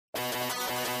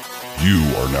You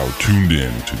are now tuned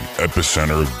in to the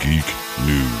epicenter of geek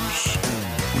news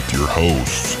with your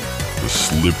hosts, the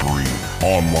slippery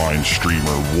online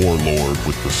streamer warlord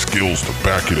with the skills to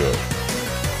back it up,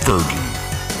 Fergie,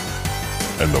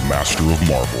 and the master of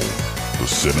Marvel, the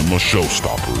cinema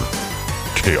showstopper,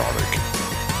 Chaotic.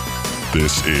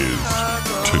 This is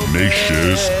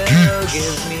Tenacious Geeks.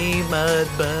 Give me mud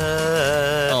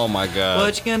butt. Oh my god.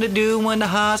 What you gonna do when the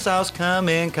hot sauce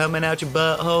coming out your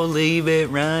butthole, leave it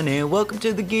running. Welcome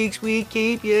to the Geeks, we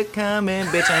keep you coming.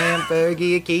 Bitch, I am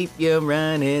Fergie, keep you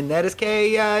running. That is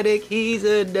Chaotic, he's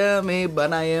a dummy,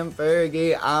 but I am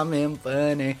Fergie, I'm him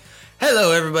funny.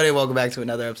 Hello everybody, welcome back to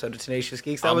another episode of Tenacious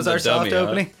Geeks. That was our dummy, soft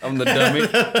opening. I'm the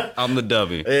dummy. I'm the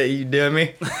dummy. Hey, you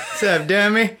dummy. What's up,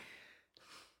 dummy?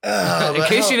 In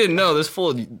case you didn't know, this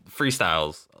full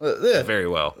freestyles very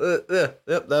well.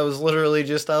 Yep, that was literally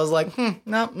just, I was like,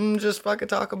 just fucking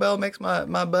Taco Bell makes my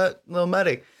butt a little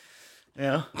muddy. You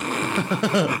know?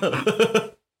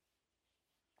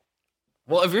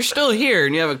 Well, if you're still here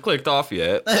and you haven't clicked off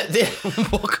yet,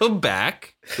 welcome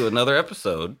back to another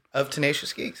episode Of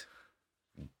Tenacious Geeks.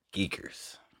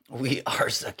 Geekers. We are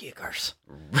the Geekers.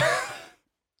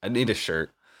 I need a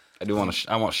shirt. I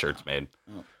want shirts made.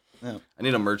 Yeah. I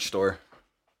need a merch store.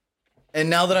 And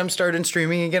now that I'm starting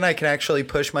streaming again, I can actually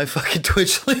push my fucking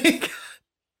Twitch link.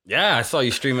 Yeah, I saw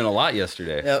you streaming a lot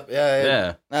yesterday. Yep, yeah.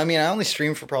 Yeah. I mean, I only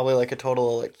streamed for probably like a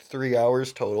total of like 3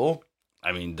 hours total.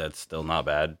 I mean, that's still not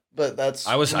bad. But that's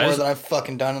more than I've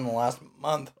fucking done in the last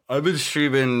month. I've been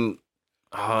streaming,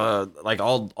 like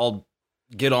I'll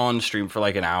get on stream for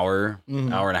like an hour,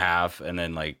 hour and a half, and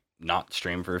then like not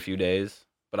stream for a few days.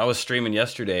 But I was streaming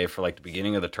yesterday for like the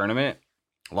beginning of the tournament.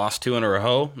 Lost 2 in a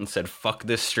row and said, fuck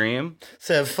this stream.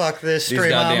 Said, fuck this stream.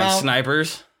 These goddamn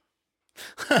snipers.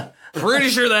 Pretty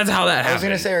sure that's how that happened.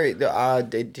 I was going to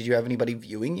say, did you have anybody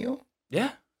viewing you?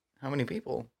 Yeah. How many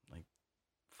people? Like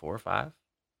 4 or 5.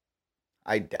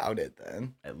 I doubt it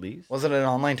then. At least. Was it an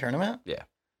online tournament? Yeah.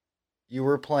 You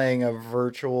were playing a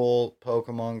virtual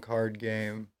Pokemon card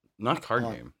game. Not card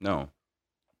game. No.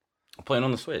 I'm playing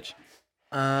on the Switch.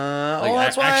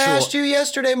 That's why I asked you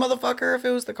yesterday, motherfucker, if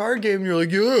it was the card game. You're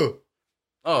like, yeah.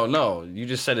 Oh, no. You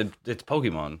just said it's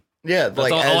Pokemon. Yeah.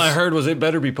 That's all I heard was it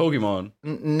better be Pokemon.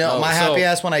 No, my happy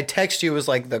ass when I text you was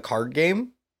like the card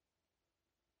game.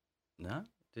 No?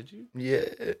 Did you?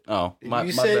 Yeah. Oh, my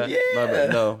said bad. Yeah. My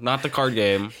bad. No, not the card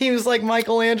game. He was like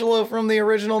Michelangelo from the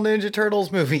original Ninja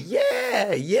Turtles movie.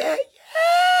 Yeah.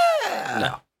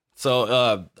 No.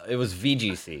 So it was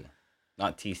VGC,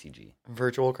 not TCG.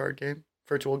 Virtual card game?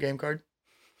 Virtual game card?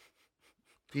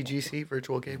 VGC,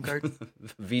 virtual game card?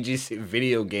 VGC,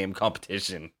 video game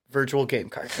competition. Virtual game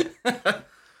card.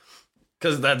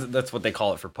 Because that's what they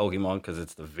call it for Pokemon, because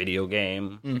it's the video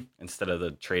game instead of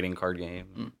the trading card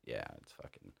game. Yeah, it's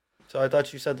fucking... So I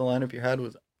thought you said the lineup you had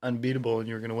was unbeatable and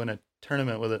you were going to win a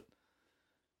tournament with it.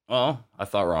 Well, I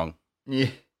thought wrong. Yeah.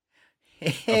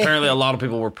 Apparently a lot of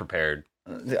people were prepared.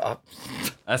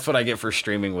 That's what I get for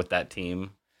streaming with that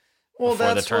team. Well,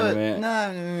 before that's the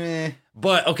tournament.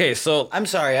 But okay, so I'm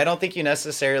sorry, I don't think you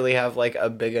necessarily have like a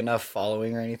big enough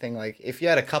following or anything. Like if you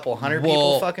had a couple hundred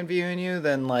people fucking viewing you,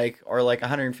 then like, or like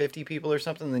 150 people or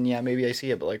something, then yeah, maybe I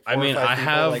see it. But like 4 or 5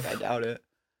 people, I doubt it.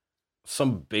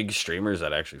 Some big streamers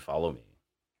that actually follow me,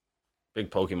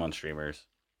 big Pokemon streamers.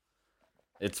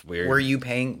 It's weird. Were you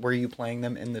playing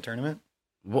them in the tournament?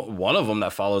 One of them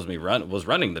that follows me was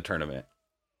running the tournament.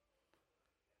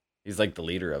 He's like the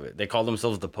leader of it. They call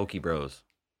themselves the Poke Bros.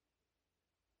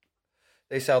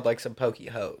 They sound like some pokey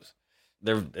hoes.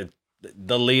 They're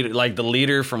the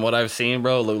leader from what I've seen,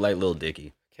 bro. Looked like Lil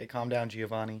Dicky. Okay, calm down,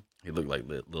 Giovanni. He looked like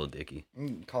Lil Dicky.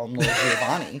 Call him Lil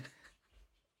Giovanni.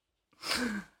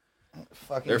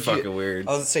 They're fucking weird.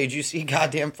 I was gonna say, did you see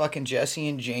goddamn fucking Jesse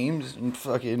and James and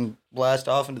fucking blast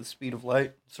off into the speed of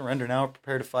light? Surrender now,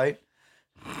 prepare to fight.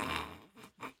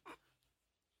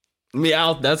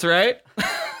 Meow, that's right.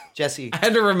 Jesse. I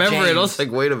had to remember James. it. I was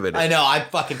like, wait a minute. I know, I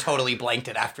fucking totally blanked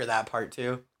it after that part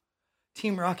too.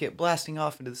 Team Rocket blasting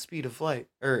off into the speed of light,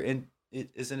 or isn't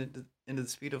it into the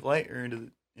speed of light or into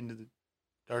the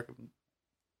dark of?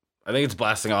 I think it's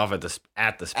blasting off at the speed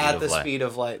of light. At the speed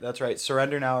of light. That's right.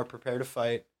 Surrender now or prepare to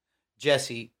fight.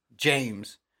 Jesse,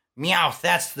 James, Meowth.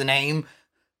 That's the name.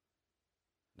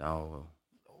 No.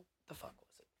 What the fuck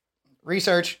was it?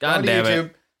 Research. God damn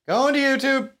it. Go into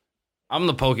YouTube. I'm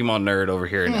the Pokemon nerd over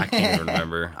here, and I can't even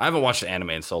remember. I haven't watched the anime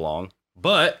in so long,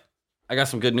 but I got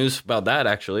some good news about that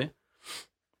actually.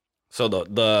 So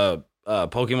the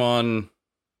Pokemon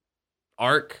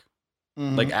arc,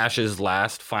 like Ash's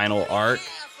last final arc.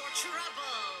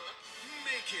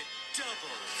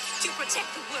 To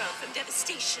protect the world from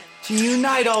devastation. to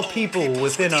unite all people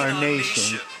within our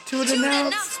nation, to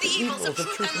denounce the evils of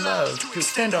truth and love, to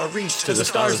extend our reach to the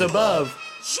stars above.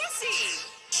 Jesse!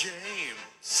 James!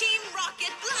 Team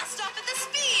Rocket, blast off at the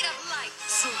speed of light!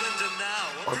 Surrender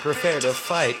now. Or prepare to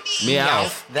fight.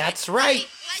 Meowth. That's right.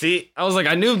 See, I was like,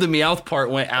 I knew the Meowth part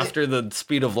went after the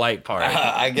speed of light part.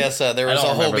 I guess there was I a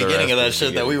don't whole remember the beginning of rest that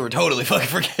of the shit that we beginning. were totally fucking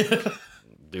forgetting.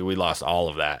 Dude, we lost all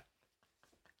of that.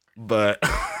 But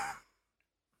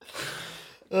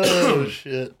Oh,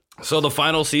 shit. so the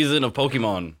final season of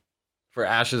Pokemon for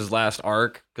Ash's last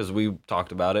arc, because we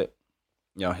talked about it,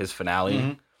 you know, his finale.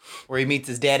 Mhm. Where he meets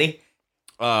his daddy.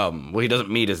 Well, he doesn't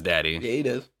meet his daddy. Yeah, he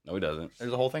does. No, he doesn't.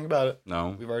 There's a whole thing about it.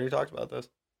 No. We've already talked about this.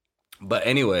 But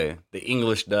anyway, the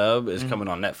English dub is Mhm. coming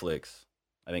on Netflix.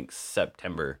 I think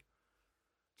September.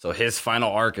 So his final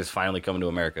arc is finally coming to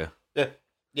America.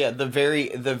 Yeah, the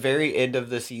very end of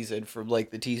the season, from like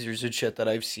the teasers and shit that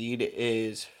I've seen,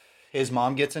 is his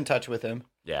mom gets in touch with him.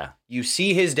 Yeah. You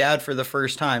see his dad for the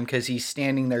first time because he's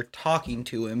standing there talking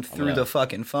to him through yeah. the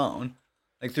fucking phone,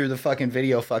 like through the fucking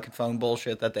video fucking phone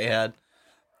bullshit that they had.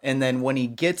 And then when he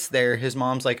gets there, his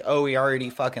mom's like, "Oh, he already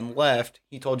fucking left.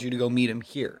 He told you to go meet him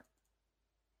here."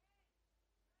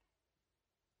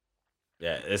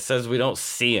 Yeah. It says we don't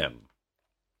see him.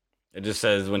 It just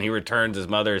says when he returns, his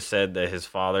mother said that his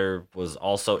father was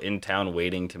also in town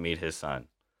waiting to meet his son.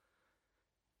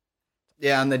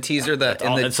 Yeah, and the teaser that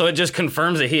And so it just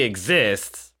confirms that he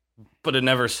exists, but it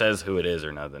never says who it is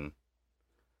or nothing.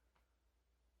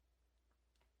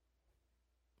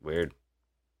 Weird.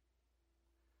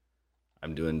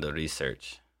 I'm doing the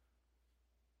research.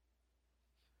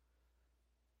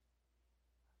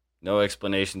 No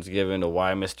explanations given to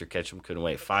why Mr. Ketchum couldn't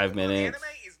wait 5 minutes. Anime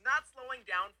is not slowing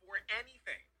down for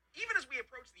anything. Even as we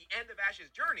approach the end of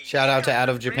Ash's journey. Shout out to Out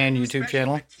of Japan YouTube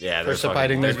channel. Yeah, For they're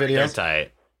supporting fucking- this video. They're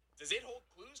tight. Does it hold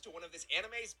clues to one of this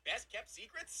anime's best kept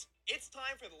secrets? It's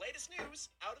time for the latest news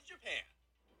out of Japan.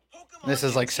 Pokemon This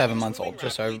is like continues 7 months moving old,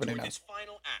 just so rapidly everybody toward knows. its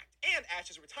final act and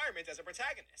Ash's retirement as a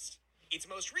protagonist. Its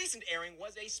most recent airing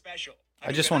was a special.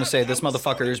 I just want to say this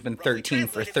motherfucker has been 13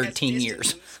 for 13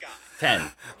 years.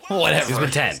 10. Whatever. He's been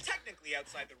 10. Technically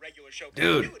outside the regular show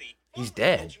Dude, continuity, he's but the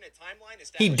dead. alternate timeline He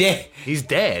established dead. He's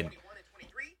dead. 21 and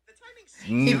 23, the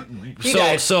timing seems He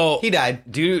died. So He died.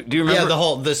 Do you remember?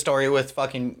 Yeah, the story with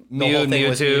fucking the Mew whole and thing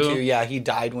with Mewtwo? Mewtwo. Yeah, he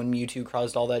died when Mewtwo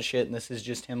caused all that shit, and this is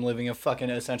just him living a fucking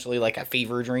essentially like a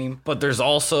fever dream. But there's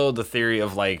also the theory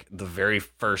of like the very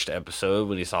first episode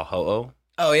when he saw Ho-Oh.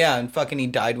 Oh yeah, and fucking he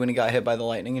died when he got hit by the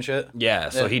lightning and shit. Yeah,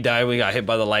 so Yeah. he died when he got hit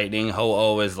by the lightning.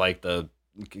 Ho-Oh is like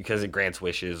because it grants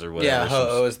wishes or whatever. Yeah,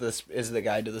 Ho-Oh is the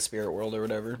guide to the spirit world or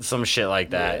whatever. Some shit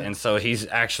like that. Yeah. And so he's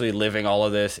actually living all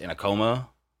of this in a coma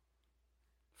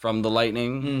from the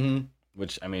lightning, Mm-hmm.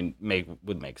 which I mean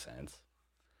would make sense.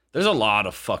 There's a lot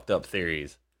of fucked up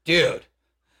theories. Dude.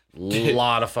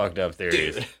 Lot of fucked up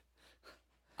theories. Dude.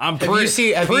 I'm Have you pretty,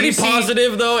 seen- have pretty you seen-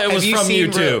 positive though it was from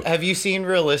Mewtwo. Have you seen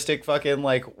realistic fucking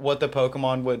like what the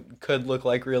Pokemon could look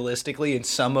like realistically? And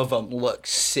some of them look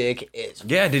sick as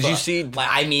Yeah, did you fuck. see? Like,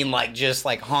 I mean, like just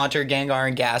like Haunter, Gengar,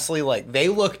 and Ghastly. Like they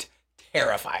looked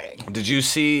terrifying. Did you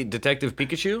see Detective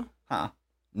Pikachu? Huh?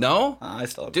 No, I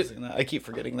still haven't Dude. seen that. I keep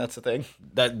forgetting that's the thing.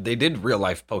 that they did real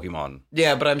life Pokemon.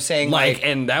 Yeah, but I'm saying like,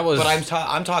 And that was but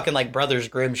I'm talking like Brothers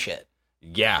Grimm shit.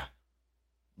 yeah.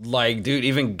 Like, dude,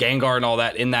 even Gengar and all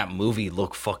that in that movie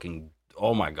look fucking.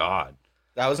 Oh my god.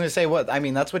 I was gonna say what I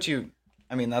mean. That's what you.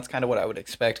 I mean, that's kind of what I would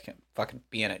expect. Fucking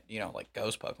being it, like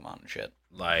ghost Pokemon and shit.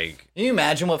 Like, Can you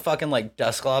imagine what fucking like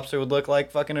Dusclops would look like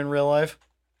fucking in real life?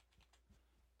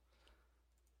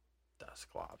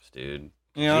 Dusclops, dude.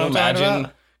 You know what I'm talking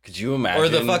about? Could you imagine? Or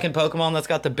the fucking Pokemon that's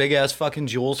got the big ass fucking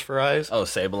jewels for eyes. Oh,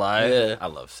 Sableye. Yeah. I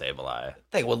love Sableye.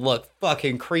 They would look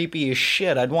fucking creepy as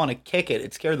shit. I'd want to kick it.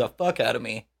 It'd scare the fuck out of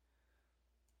me.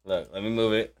 Look, let me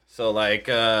move it. So like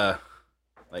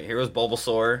here was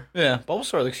Bulbasaur, Yeah,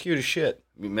 Bulbasaur looks cute as shit.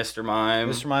 Mr. Mime.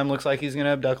 Mr. Mime looks like he's gonna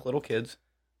abduct little kids.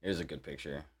 Here's a good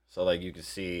picture. So like you can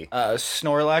see.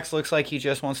 Snorlax looks like he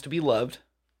just wants to be loved.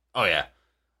 Oh yeah.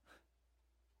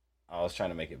 I was trying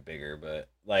to make it bigger, but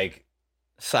like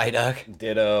Psyduck.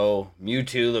 Ditto,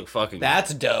 Mewtwo look fucking.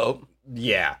 That's dope.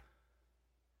 Yeah.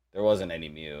 There wasn't any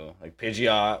Mew. Like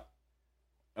Pidgeot.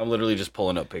 I'm literally just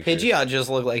pulling up pictures. Pidgeot just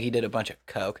looked like he did a bunch of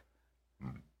coke.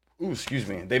 Ooh, excuse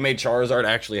me. They made Charizard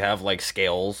actually have like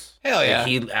scales. Hell Like, yeah.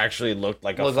 he actually looked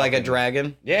like Looked like a fucking-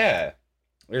 dragon. Yeah.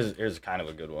 Here's kind of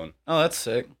a good one. Oh, that's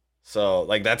sick. So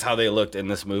like that's how they looked in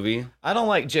this movie. I don't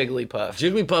like Jigglypuff.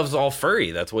 Jigglypuff's all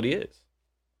furry. That's what he is.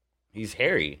 He's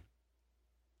hairy.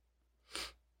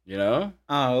 You know?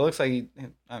 Oh, it looks like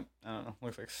I don't know.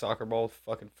 Looks like a soccer ball with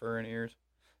fucking fur and ears.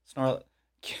 Snorlax.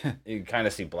 You kind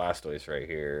of see Blastoise right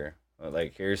here.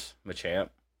 Like, here's Machamp.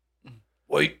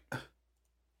 Wait. You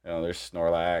know, there's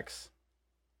Snorlax.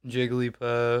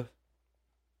 Jigglypuff.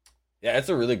 Yeah, it's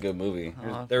a really good movie.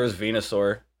 There was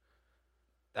Venusaur.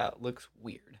 That looks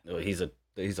weird. Oh, he's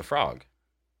a frog.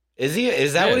 Is he?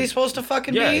 Is that Yeah. what he's supposed to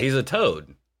fucking Yeah, be? he's a toad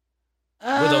with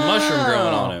a mushroom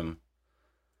growing on him.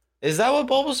 Is that what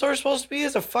Bulbasaur's supposed to be?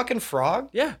 Is a fucking frog?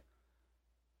 Yeah,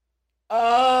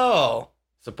 Oh.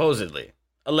 supposedly,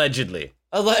 allegedly.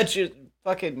 Alleged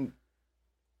fucking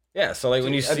Yeah, so like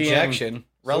when you see him, objection. so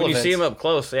when Relevance. you see him up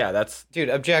close, yeah, that's Dude,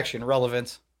 objection.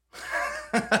 Relevance.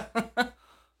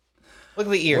 Look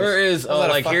at the ears. where is How's that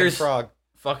a like fucking here's frog.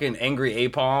 fucking angry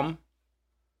Apom.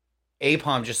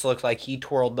 Apom just looks like he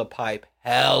twirled the pipe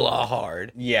hella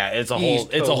hard. Yeah, it's a He's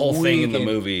whole thing in the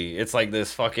tweaking. movie. It's like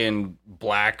this fucking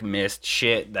black mist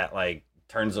shit that like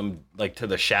turns them like to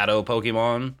the shadow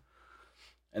Pokemon,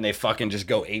 and they fucking just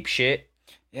go ape shit.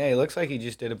 Yeah, he looks like he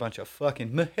just did a bunch of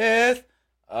fucking meth.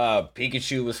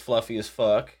 Pikachu was fluffy as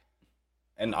fuck,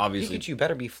 and obviously Pikachu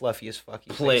better be fluffy as fuck.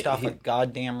 He Play- pissed off he- a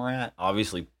goddamn rat.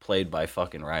 obviously played by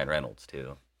fucking Ryan Reynolds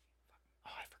too. Oh,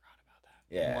 I forgot about that.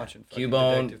 I'm Yeah, watching fucking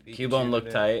Cubone Detective Cubone Pikachu looked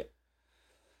today. tight.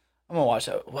 I'm gonna watch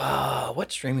that. Wow,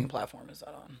 what streaming platform is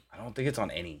that on? I don't think it's on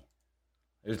any.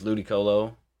 There's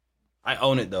Ludicolo. I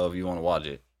own it though. If you want to watch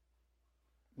it,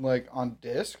 Like on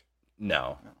disc?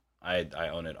 no, I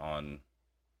own it on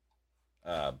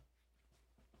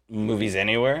Movies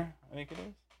Anywhere. I think it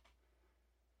is.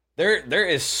 There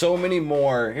is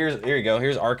here you go.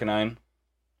 Here's Arcanine.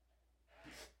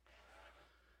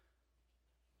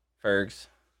 Fergs.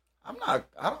 I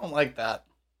don't like that.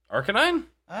 Arcanine?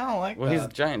 I don't like Well, that. he's a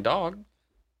giant dog.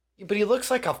 But he looks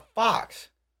like a fox.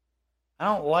 I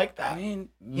don't like that. I mean,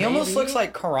 He almost maybe. looks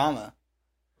like Karama.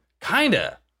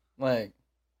 Kinda. Like,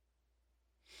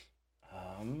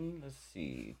 Let's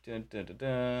see. Dun, dun, dun,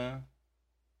 dun.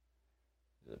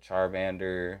 The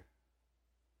Charmander.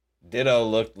 Ditto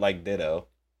looked like Ditto.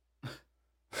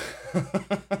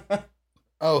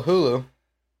 oh, Hulu.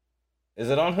 Is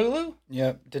it on Hulu?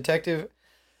 Yep.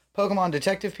 Pokemon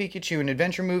Detective Pikachu, an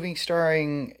adventure movie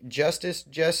starring Justice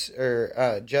Jesse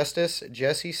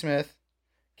Smith,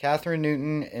 Catherine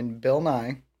Newton, and Bill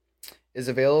Nye, is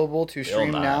available to Bill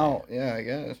stream Nye. now. Yeah, I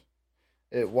guess.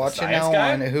 Watch it Science now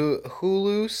guy? on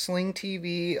Hulu, Sling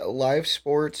TV, Live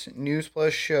Sports, News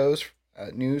Plus shows,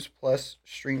 News Plus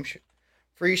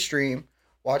free stream.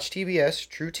 Watch TBS,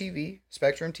 True TV,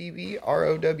 Spectrum TV,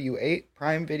 ROW8,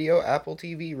 Prime Video, Apple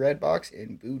TV, Redbox,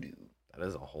 and Vudu. That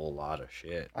is a whole lot of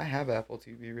shit. I have Apple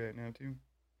TV right now too.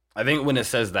 I think when it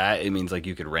says that, it means like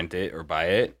you could rent it or buy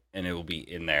it, and it will be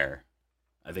in there.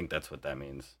 I think that's what that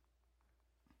means.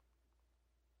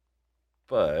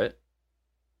 But,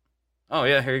 oh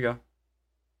yeah, here you go.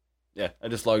 Yeah, I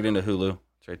just logged into Hulu.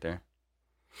 It's right there.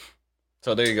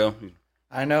 So there you go.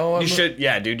 I know. You should,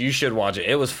 yeah, dude, you should watch it.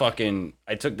 It was fucking.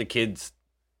 I took the kids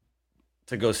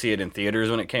to go see it in theaters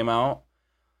when it came out,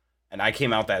 and I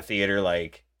came out that theater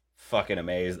like fucking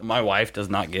amazed. My wife does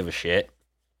not give a shit,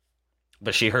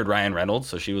 but she heard Ryan Reynolds,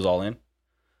 so she was all in.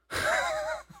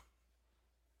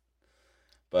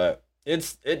 But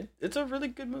it's a really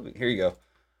good movie. Here you go.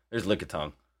 There's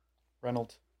Lickitung.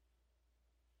 Reynolds.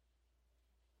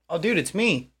 Oh, dude, it's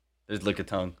me. There's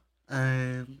Lickitung.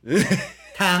 Tang. Here's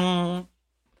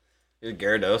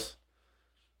Gyarados.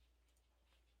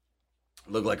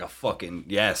 Look like a fucking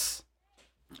yes.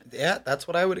 Yeah, that's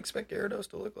what I would expect Gyarados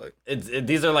to look like.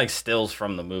 These are like stills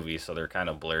from the movie, so they're kind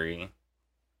of blurry.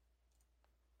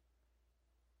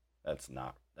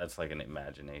 That's like an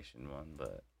imagination one,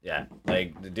 but yeah,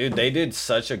 like dude, they did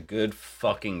such a good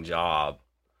fucking job.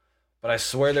 But I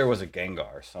swear there was a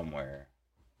Gengar somewhere.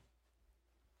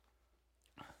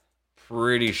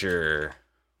 Pretty sure,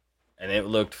 and it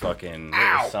looked fucking it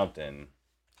was something.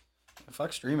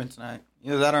 Fuck streaming tonight.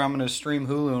 Either that or I'm gonna stream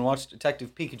Hulu and watch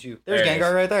Detective Pikachu. There's There it Gengar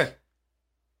is. right there.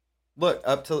 Look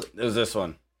up to It was this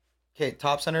one. okay,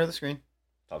 top center of the screen.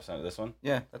 Top center. This one.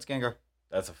 Yeah, that's Gengar.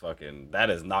 That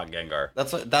is not Gengar.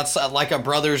 That's like a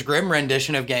Brothers Grimm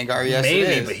rendition of Gengar. Yes, it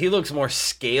Maybe, is. but he looks more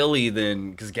scaly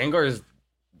than because Gengar is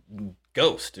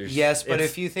ghost. Yes, but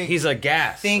if you think- he's a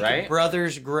gas, think right?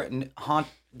 Brothers Grimm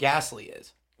Ghastly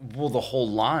is. Well, the whole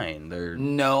line, they're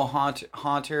No,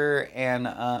 Haunter and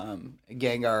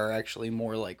Gengar are actually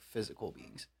more like physical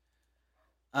beings.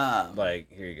 like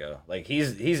here you go. Like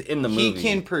he's in the movie.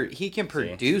 He can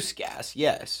produce gas,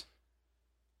 yes.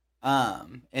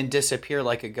 And disappear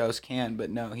like a ghost can, but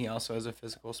no, he also has a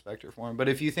physical specter form. But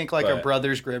if you think like a But-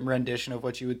 Brothers Grimm rendition of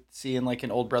what you would see in like an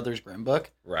old Brothers Grimm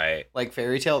book, Right, like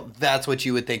fairy tale, that's what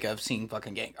you would think of seeing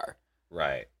fucking Gengar.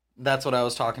 right. That's what I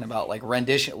was talking about. Like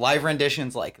live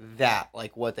renditions like that,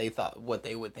 like what they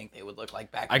would think they would look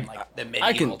like back in like the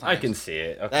medieval times. I can see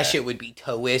it. Okay. That shit would be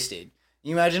twisted.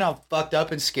 You imagine how fucked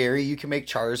up and scary you can make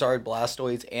Charizard,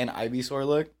 Blastoise, and Ivysaur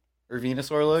look? Or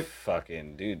Venusaur look?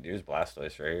 Fucking dude, there's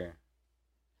Blastoise right here.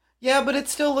 Yeah, but it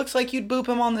still looks like you'd boop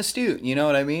him on the stoot. You know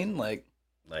what I mean? Like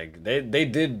they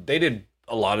did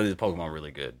a lot of these Pokemon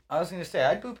really good. I was gonna say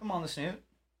I'd boop him on the snoot.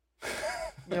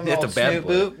 It's a bad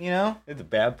boy. Boop, you know? It's a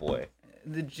bad boy.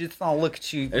 Just not look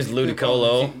at you. There's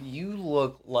Ludicolo. You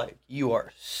look like you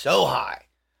are so high.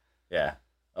 Yeah.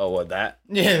 Oh, what that?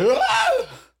 Yeah.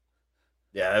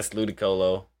 Yeah, that's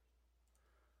Ludicolo.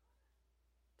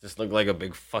 Just look like a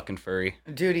big fucking furry.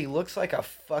 Dude, he looks like a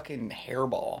fucking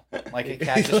hairball. Like a He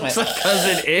cat just looks went like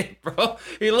Cousin It, bro.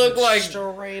 He looked like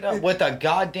straight up with a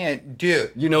goddamn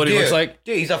dude. You know what he looks like?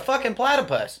 Dude, he's a fucking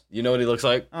platypus. You know what he looks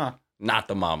like? Huh. Not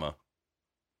the mama.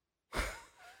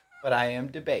 But I am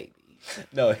the baby.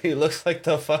 No, he looks like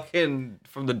the fucking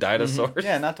from the dinosaurs.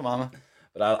 Yeah, not the mama.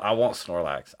 But I want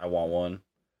Snorlax. I want one.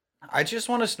 I just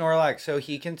want a Snorlax so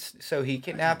he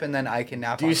can nap and then I can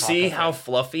nap. Do you on top see of how him.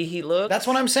 fluffy he looks? That's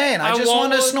what I'm saying. I just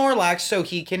want a Snorlax so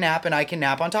he can nap and I can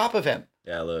nap on top of him.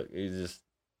 Yeah, look, he's just.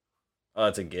 Oh,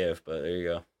 it's a GIF, but there you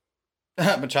go.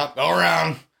 Machop, go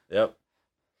around. Yep.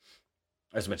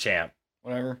 That's Machamp.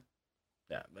 Whatever.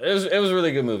 Yeah, it was a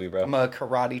really good movie, bro. I'm a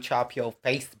karate chop your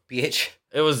face, bitch.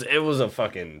 It was a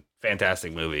fucking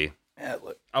fantastic movie. Yeah,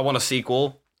 look. I want a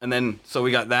sequel, and then so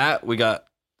we got that. We got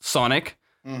Sonic.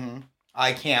 Mm-hmm.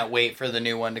 I can't wait for the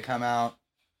new one to come out.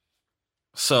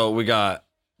 So we got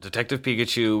Detective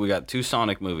Pikachu. We got 2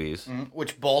 Sonic movies.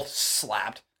 Which both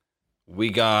slapped. We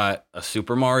got a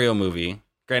Super Mario movie.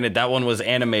 Granted, that one was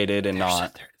animated and There's not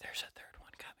a third one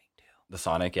coming too. the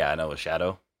Sonic. Yeah, I know, with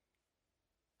Shadow.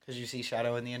 Because you see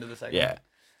Shadow in the end of the second. Yeah.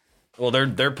 Well,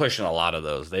 they're pushing a lot of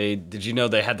those. Did you know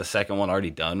they had the second one already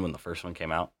done when the first one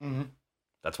came out? Mm-hmm.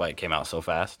 That's why it came out so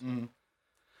fast. Mm-hmm.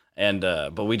 And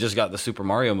but we just got the Super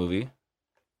Mario movie,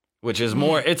 which is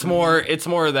more. It's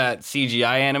more that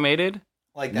CGI animated,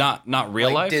 Like that, not real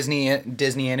like life.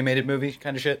 Disney animated movie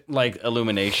kind of shit. Like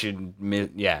Illumination.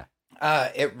 Yeah.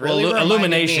 It really reminded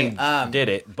Illumination me, did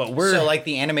it, but we're so like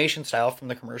the animation style from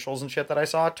the commercials and shit that I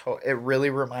saw. It really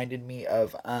reminded me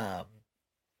of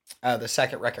the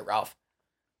second Wreck-It Ralph.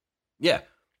 yeah.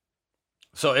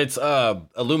 So it's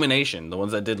Illumination, the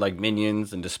ones that did like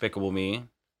Minions and Despicable Me.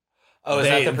 Oh, is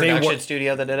that the production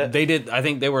studio that did it? They did. I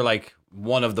think they were like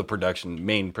one of the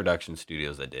main production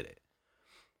studios that did it,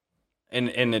 and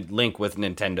it linked with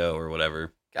Nintendo or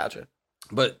whatever. Gotcha.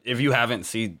 But if you haven't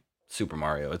seen Super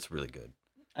Mario, it's really good.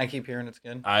 I keep hearing it's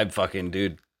good. I fucking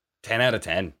dude, 10 out of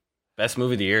 10, best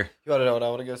movie of the year. You want to know what I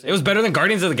want to go see? It was better than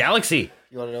Guardians of the Galaxy.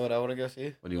 You want to know what I want to go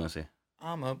see? What do you want to see?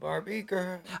 I'm a Barbie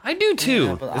girl. I do too.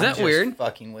 Yeah, but Is that I'm weird? just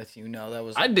fucking with you. No, that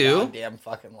was I a do. goddamn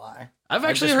fucking lie. I've I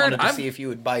actually just heard. wanted to see if you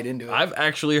would bite into it. I've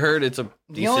actually heard it's a.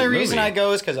 The only decent reason movie. I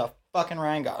go is because of fucking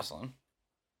Ryan Gosling.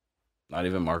 Not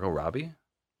even Margot Robbie.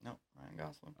 No, Ryan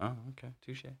Gosling. Oh, okay,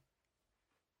 touche.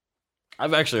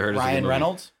 I've actually heard it's a good Ryan movie.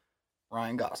 Reynolds.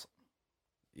 Ryan Gosling.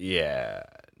 Yeah,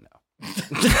 no.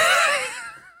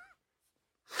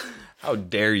 How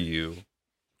dare you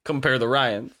compare the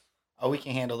Ryans? Oh, we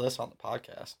can handle this on the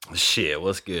podcast. Shit,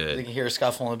 what's You good? can hear a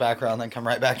scuffle in the background, then come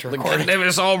right back to God recording. damn it,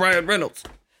 it's all Ryan Reynolds.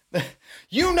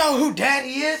 You know who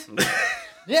Daddy is?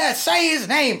 Yeah, say his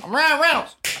name. I'm Ryan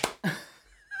Reynolds.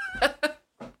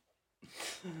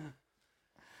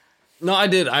 No, I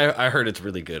did. I heard it's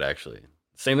really good, actually.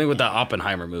 Same thing with that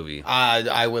Oppenheimer movie.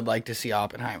 I would like to see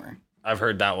Oppenheimer. I've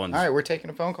heard that one. All right, we're taking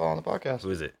a phone call on the podcast.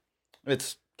 Who is it?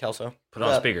 It's Kelso. Put it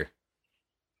on speaker.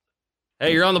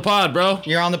 Hey, you're on the pod, bro.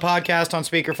 You're on the podcast on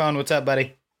speakerphone. What's up, buddy?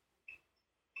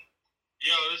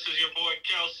 Yo, this is your boy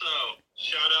Kelso.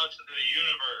 Shout out to the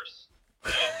universe.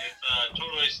 It's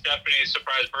totally Stephanie's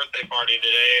surprise birthday party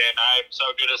today, and I'm so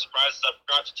good at surprises I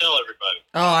forgot to tell everybody.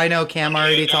 Oh, I know. Cam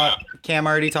already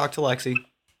talked to Lexi.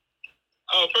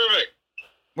 Oh, perfect.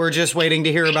 We're just waiting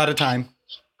to hear about a time.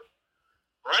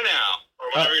 Right now, or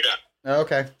whenever you're done.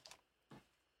 Okay.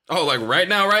 Oh, like right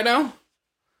now?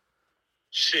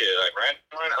 Shit,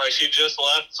 like she just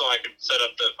left, so I could set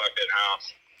up the fucking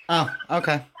house. Oh,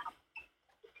 okay.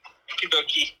 Okie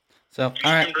dokie. So, You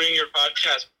all right. can bring your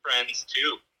podcast friends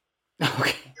too.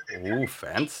 Okay. Ooh,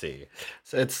 fancy.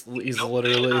 So he's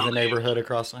literally the neighborhood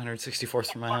across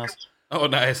 164th from my house. Oh,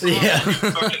 nice. Yeah.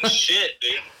 Fucking shit,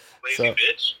 dude. Lazy So-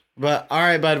 bitch. But all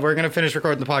right, bud, we're gonna finish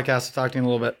recording the podcast. I'll talk to you in a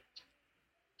little bit.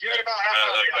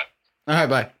 All right,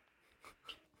 bye.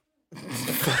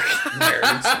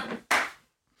 Nerds.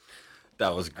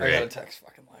 That was I gotta great. text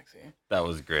fucking Lexi. That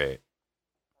was great.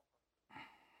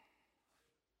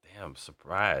 Damn,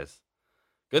 surprise.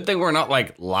 Good thing we're not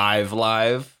like live,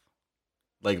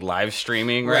 like live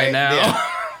streaming right now. Yeah.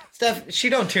 Steph, she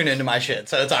don't tune into my shit,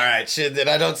 so it's all right.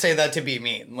 I don't say that to be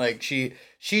mean. Like she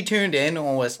tuned in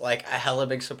and was like a hella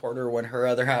big supporter when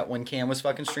when Cam was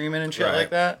fucking streaming and shit Right. like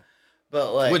that.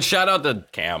 But like, Would shout out to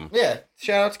Cam. yeah,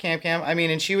 shout out to Cam. I mean,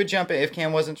 and she would jump in if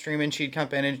Cam wasn't streaming. She'd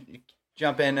jump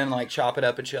in and like chop it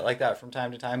up and shit like that from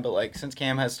time to time. But like since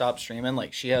Cam has stopped streaming,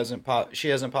 like she hasn't popped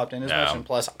in as Yeah. much. And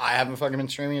plus, I haven't fucking been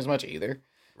streaming as much either.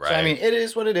 Right. So I mean, it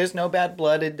is what it is. No bad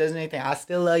blood. It doesn't anything. I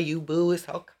still love you, boo. It's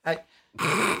okay.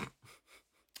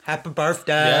 Happy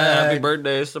birthday. Yeah, happy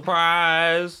birthday,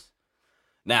 surprise.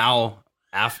 Now,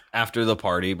 after the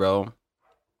party, bro,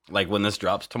 like when this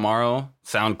drops tomorrow,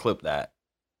 sound clip that.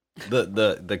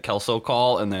 The Kelso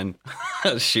call and then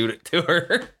shoot it to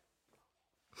her.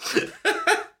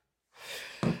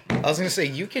 I was gonna say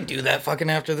you could do that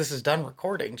fucking after this is done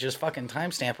recording. Just fucking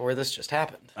timestamp where this just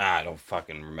happened. I don't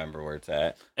fucking remember where it's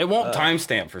at. It won't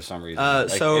timestamp for some reason.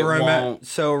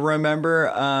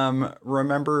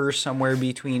 Remember somewhere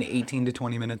between 18 to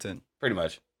 20 minutes in. Pretty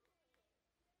much.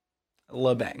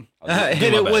 La bang. I'll do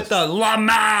Hit my it best. with the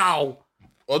Lamau.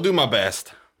 I'll do my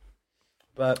best.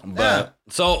 But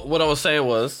So what I was saying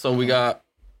was, we got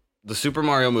the Super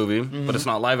Mario movie, but it's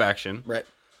not live action. right.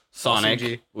 Sonic.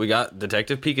 CG. We got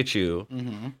Detective Pikachu.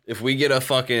 Mm-hmm. If we get a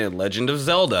fucking Legend of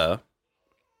Zelda,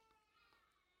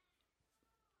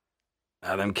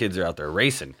 now them kids are out there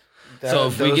racing. So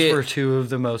if we those get- were two of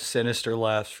the most sinister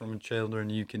laughs from children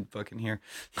you can fucking hear.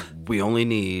 We only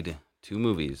need 2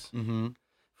 movies. Mm-hmm.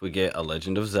 If we get a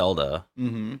Legend of Zelda,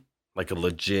 Mm-hmm. like a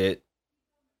legit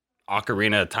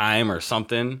Ocarina of Time or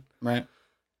something, Right.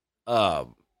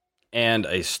 and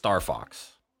a Star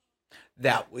Fox.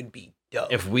 That would be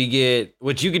dope. If we get,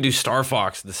 which you could do Star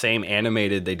Fox, the same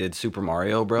animated they did Super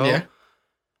Mario, bro. Yeah.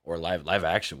 Or live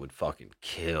action would fucking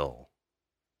kill.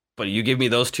 But you give me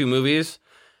those 2 movies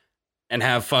and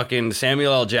have fucking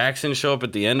Samuel L. Jackson show up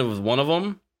at the end of one of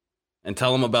them and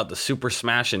tell them about the Super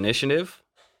Smash Initiative.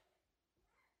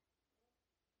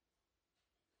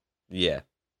 Yeah.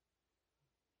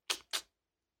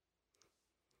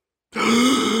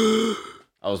 I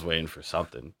was waiting for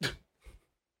something.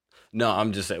 No,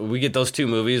 I'm just saying, we get those 2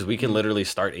 movies, we can literally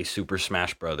start a Super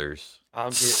Smash Brothers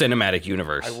cinematic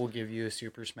universe. I will give you a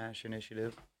Super Smash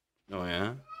Initiative. Oh,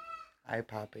 yeah? Hi,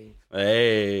 Poppy.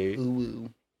 Hey. Ooh.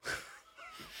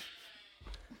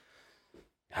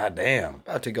 God damn.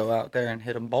 About to go out there and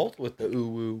hit them both with the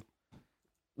ooh.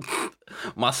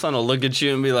 My son will look at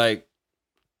you and be like,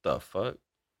 the fuck?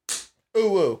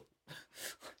 Ooh.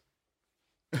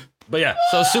 But yeah,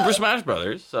 so Super Smash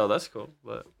Brothers, so that's cool.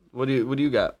 But what do you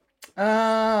got?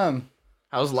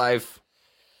 How's life?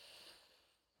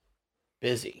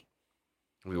 Busy.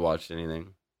 Have we watched anything?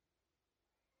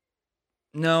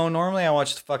 No, normally I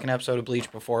watch the fucking episode of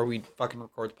Bleach before we fucking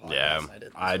record the podcast. Yeah, I did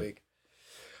this I- week.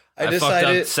 I fucked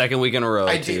decided up second week in a row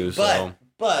I too. did, So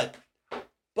but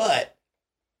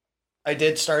I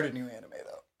did start a new anime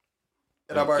though,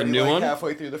 and I'm A already new like one?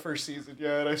 halfway through the first season.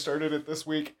 Yeah, and I started it this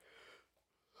week.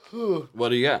 what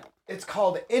do you got? It's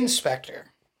called Inspector.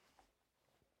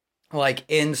 Like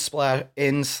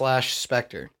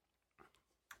in/Spectre.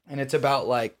 And it's about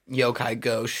like yokai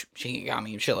ghost,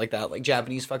 Shinigami and shit like that. Like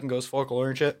Japanese fucking ghost folklore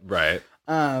and shit. Right.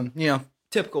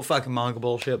 Typical fucking manga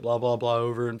bullshit, blah blah blah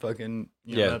over and fucking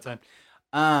Yeah. that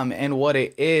time. And what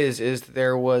it is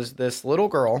there was this little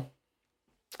girl.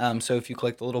 So if you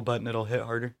click the little button, it'll hit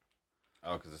harder.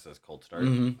 Oh, because it says cold start. So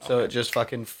Okay. it just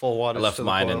fucking full water. I left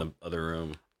mine in the other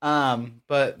room.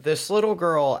 But this little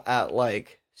girl at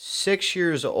like 6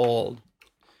 years old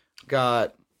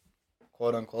got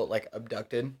quote unquote like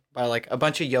abducted by like a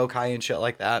bunch of yokai and shit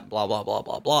like that, blah blah blah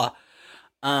blah blah.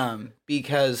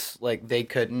 Because like they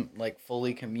couldn't like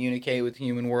fully communicate with the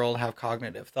human world, have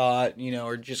cognitive thought,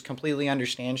 or just completely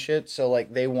understand shit. So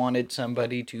like they wanted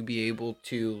somebody to be able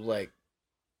to like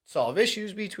solve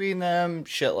issues between them,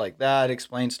 shit like that,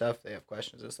 explain stuff. They have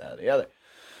questions, this, that, the other.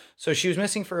 So she was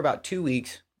missing for about 2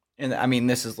 weeks. And I mean,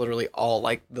 this is literally all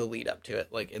like the lead up to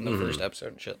it, like in the first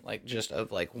episode and shit, like just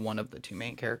of like one of the 2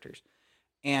 main characters.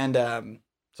 And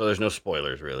So there's no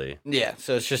spoilers really. yeah,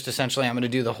 so it's just essentially I'm gonna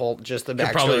do the whole just the Could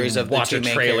probably backstories of the watch 2 a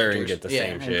main trailer and characters. get the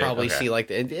same and shit. probably Okay. see like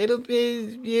it'll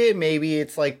be maybe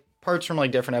it's like parts from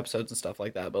like different episodes and stuff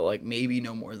like that, but like maybe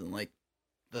no more than like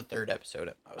the 3rd episode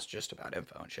at most, just about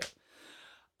info and shit.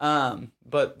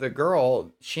 But the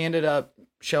girl, she ended up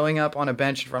showing up on a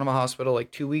bench in front of a hospital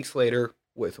like 2 weeks later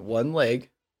with one leg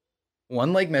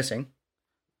missing,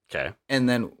 Okay. and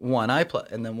then one eye pulled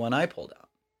out.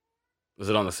 Was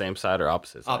it on the same side or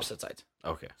opposite side? Opposite sides.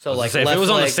 Okay. So I was like gonna say, if it was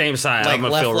on the same side, like I'm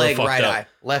gonna left feel real leg, fucked right up. eye,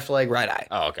 left leg, right eye.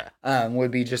 Oh, okay.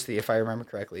 Would be just the, if I remember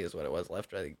correctly, is what it was,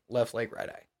 left leg, right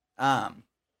eye.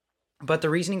 But the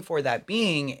reasoning for that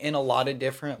being in a lot of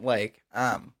different like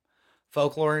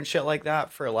folklore and shit like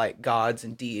that for like gods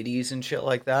and deities and shit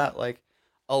like that, like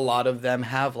a lot of them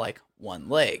have like one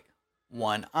leg,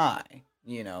 one eye,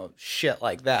 you know, shit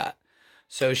like that.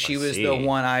 So she was the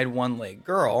one-eyed, one-leg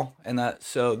girl, and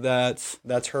that's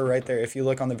her right there. If you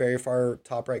look on the very far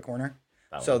top right corner,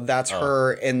 that's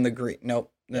her in the green. Nope,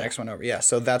 the next one over. Yeah,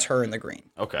 so that's her in the green.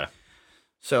 Okay.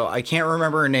 So I can't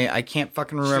remember her name. I can't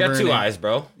fucking remember. She got her two name. eyes,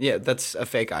 bro. Yeah, that's a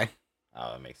fake eye.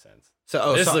 Oh, that makes sense.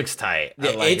 So this looks tight.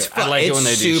 Yeah, I like it's it. I like it when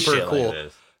they do super shit cool. like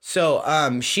this.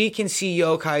 So she can see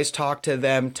yokais, talk to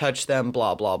them, touch them,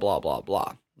 blah blah blah blah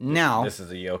blah. Now This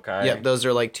is a yokai. Yep, those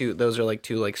are like two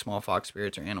like small fox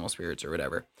spirits or animal spirits or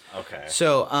whatever. Okay.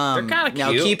 So They're kinda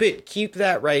now cute. keep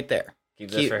that right there.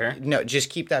 Keep this right here? No, just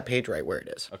keep that page right where it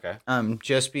is. Okay.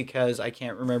 Just because I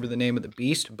can't remember the name of the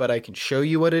beast, but I can show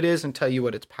you what it is and tell you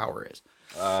what its power is.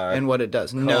 And what it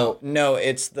does. No,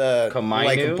 it's the Komainu?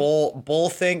 like bull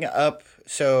thing up.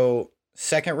 So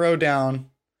second row down,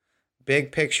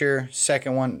 big picture,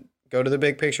 second one, go to the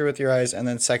big picture with your eyes, and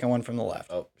then second one from the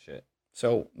left. Oh shit.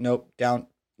 So nope, down, Hold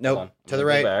nope, on. to I'm the gonna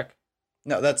right. go back.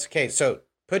 No, that's okay. So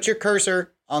put your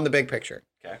cursor on the big picture.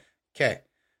 Okay. Okay.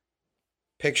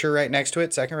 Picture right next to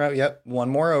it, second row. Yep, one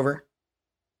more over.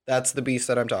 That's the beast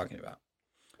that I'm talking about.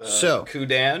 So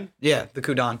Kudan. yeah, the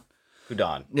Kudan.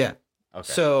 Kudan. Yeah. Okay.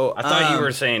 So I thought you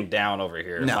were saying down over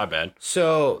here. no. My bad.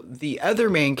 So the other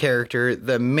main character,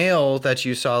 the male that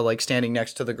you saw like standing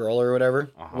next to the girl or whatever,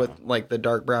 with like the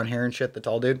dark brown hair and shit, the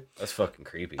tall dude. That's fucking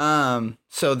creepy.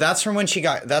 So that's from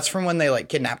when they like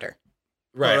kidnapped her.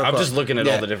 Right. quote, I'm just unquote. looking at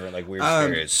Yeah. all the different like weird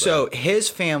spirits. So his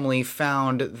family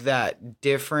found that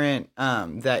different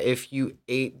that if you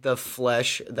ate the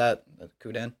flesh that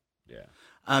Kudan. Yeah.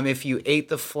 If you ate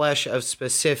the flesh of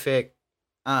specific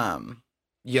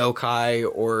yokai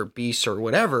or beasts or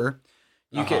whatever,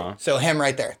 you could. So him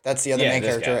right there. That's the other main this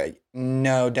character. guy. Right?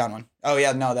 No, down one. Oh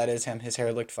yeah, no, that is him. His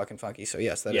hair looked fucking funky. So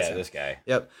yes, that is him. this guy.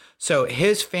 Yep. So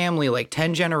his family, like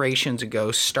 10 generations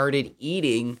ago, started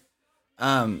eating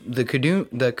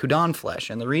the Kudan flesh,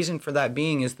 and the reason for that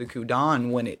being is the Kudan,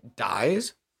 when it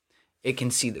dies, it can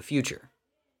see the future.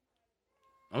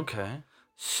 Okay.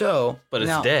 So, But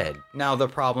it's dead. Now the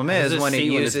problem How does is it when it see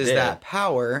when it's uses dead? that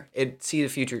power, it see the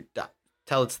future, die,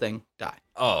 tell its thing die.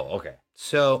 Oh, okay.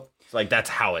 So It's like that's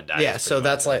how it dies. yeah, so pretty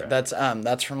that's much. like Okay.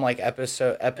 that's from like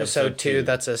episode 2. two.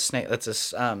 That's a snake. That's a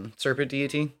serpent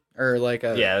deity or like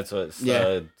a Yeah, that's what it's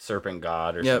yeah. serpent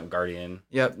god or Yep. some guardian.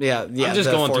 Yep. Yeah. I'm just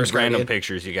the going through forest random guardian.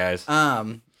 pictures, you guys.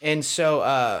 And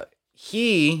so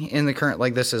he in the current,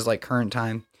 like this is like current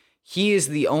time, he is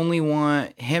the only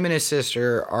one, him and his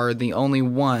sister are the only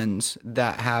ones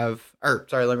that have, or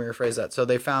sorry, let me rephrase that. So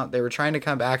they were trying to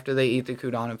come after they eat the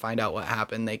Kudan and find out what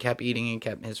happened. They kept eating and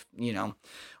kept his, you know,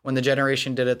 when the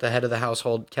generation did it, the head of the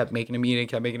household kept making him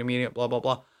eat it, blah, blah,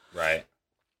 blah. Right.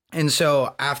 And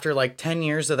so after like 10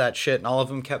 years of that shit, and all of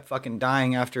them kept fucking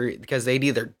dying because they'd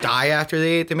either die after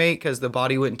they ate the meat because the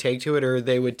body wouldn't take to it, or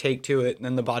they would take to it and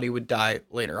then the body would die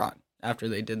later on after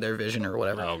they did their vision or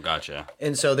whatever. Oh, gotcha.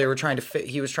 And so they were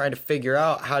he was trying to figure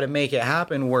out how to make it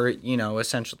happen where, you know,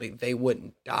 essentially they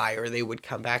wouldn't die or they would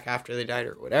come back after they died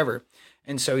or whatever.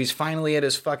 And so he's finally at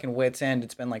his fucking wit's end.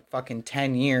 It's been like fucking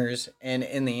 10 years. And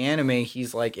in the anime,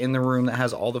 he's like in the room that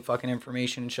has all the fucking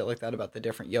information and shit like that about the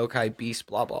different yokai beasts,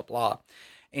 blah, blah, blah.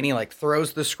 And he like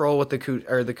throws the scroll with the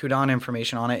Kudan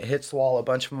information on it, hits the wall, a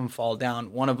bunch of them fall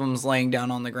down. One of them's laying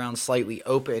down on the ground slightly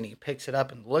open. He picks it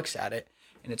up and looks at it.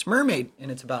 And it's mermaid, and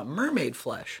it's about mermaid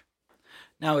flesh.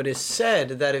 Now, it is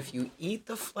said that if you eat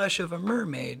the flesh of a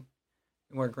mermaid,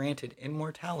 you are granted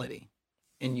immortality,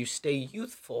 and you stay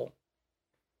youthful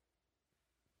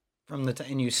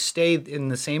and you stay in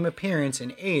the same appearance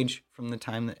and age from the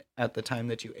time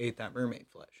that you ate that mermaid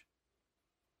flesh.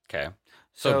 Okay.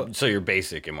 So your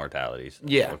basic immortalities.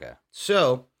 Yeah. Okay.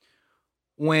 So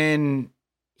when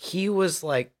he was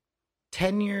like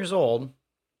 10 years old,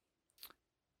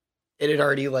 it had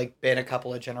already like been a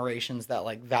couple of generations that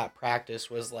like that practice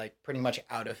was like pretty much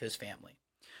out of his family,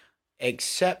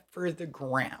 except for the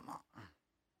grandma.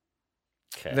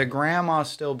 Okay. The grandma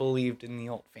still believed in the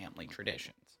old family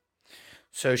traditions.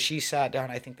 So she sat down.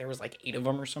 I think there was like 8 of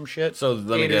them or some shit. So let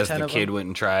me 8 or guess, 10 the of kid them. went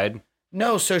and tried.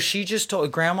 No, so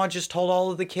grandma just told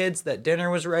all of the kids that dinner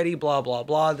was ready, blah, blah,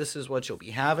 blah. This is what you'll be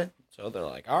having. So they're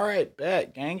like, all right,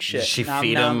 bet, gang shit. Did she Nom,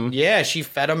 feed nom. him? Yeah, she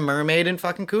fed him mermaid and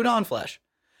fucking Kudan flesh.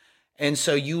 And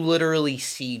so you literally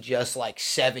see just like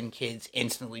 7 kids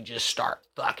instantly just start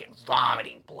fucking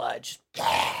vomiting blood. Just,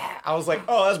 I was like,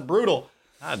 oh, that's brutal.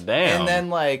 God damn. And then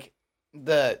like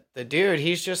the dude,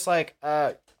 he's just like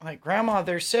grandma,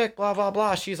 they're sick, blah, blah,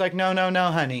 blah. She's like, no,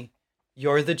 honey.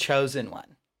 You're the chosen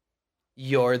one.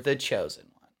 You're the chosen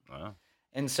one. Wow.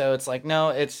 And so it's like, no,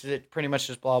 it's pretty much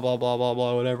just blah, blah, blah, blah,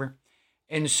 blah, whatever.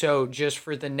 And so just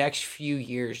for the next few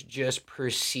years, just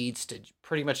proceeds to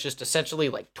pretty much just essentially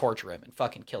like torture him and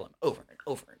fucking kill him over and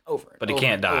over and over. But he over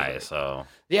can't and die, over. so.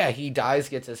 Yeah, he dies,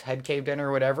 gets his head caved in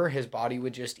or whatever. His body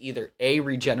would just either A,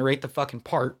 regenerate the fucking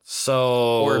part,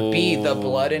 So. or B, the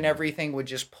blood and everything would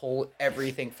just pull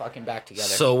everything fucking back together.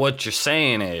 So what you're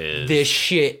saying is. This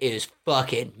shit is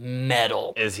fucking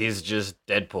metal. Is he's just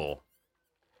Deadpool.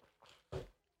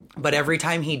 But every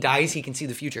time he dies, he can see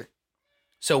the future.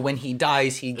 So when he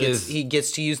dies, he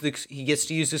gets to use this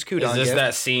Kudon. Is this gift.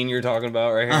 that scene you're talking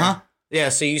about right here? Uh-huh. Yeah,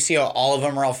 so you see how all of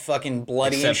them are all fucking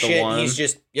bloody Except and the shit. one. He's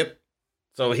just, yep.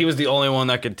 So he was the only one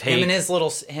that could take. Him and his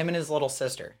little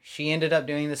sister. She ended up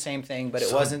doing the same thing, but it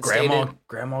So wasn't grandma. stated.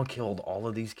 Grandma killed all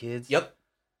of these kids. Yep.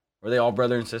 Were they all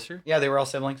brother and sister? Yeah, they were all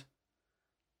siblings.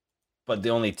 But the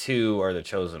only 2 are the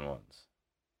chosen ones.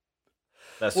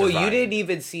 That Well, you survived. didn't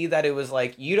even see that it was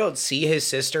like, you don't see his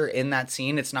sister in that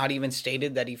scene. It's not even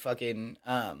stated that he fucking,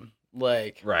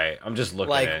 like, Right. I'm just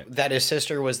looking like at. that his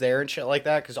sister was there and shit like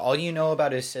that. Because all you know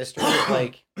about his sister,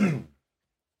 like,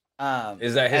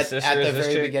 Is that his sister? at the Is this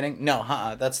very chick? beginning?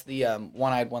 No, that's the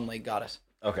one-eyed, one-legged goddess.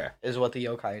 Okay. Is what the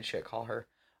yokai and shit call her.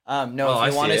 No, Oh, I if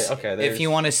you see want it. to, Okay, if there's-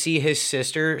 you want to see his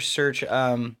sister, search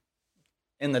in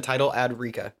the title, add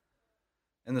Rika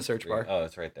in the search bar. Oh,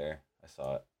 it's right there. I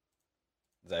saw it.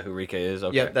 Is that who Rika is?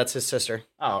 Okay. Yep, that's his sister.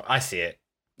 Oh, I see it.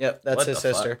 Yep, that's What his the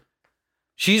fuck? sister.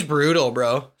 She's brutal,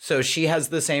 bro. So she has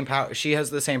the same power. She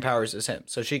has the same powers as him.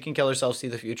 So she can kill herself, see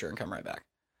the future, and come right back.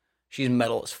 She's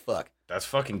metal as fuck. That's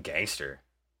fucking gangster.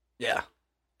 Yeah.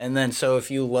 And then so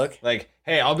if you look, Like,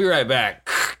 hey, I'll be right back.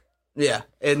 yeah.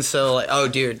 And so like, oh,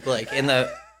 dude, like in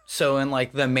the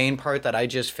like the main part that I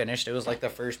just finished, it was like the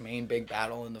first main big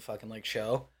battle in the fucking like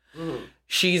show.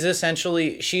 She's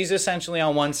essentially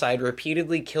on one side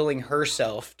repeatedly killing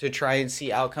herself to try and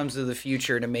see outcomes of the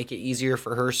future to make it easier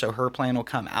for her so her plan will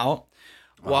come out.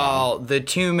 While the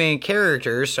 2 main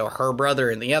characters, so her brother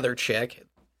and the other chick,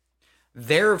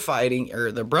 they're fighting,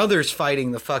 or the brother's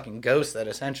fighting the fucking ghost that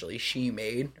essentially she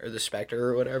made, or the specter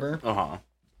or whatever. Uh-huh.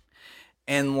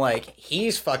 And like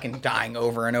he's fucking dying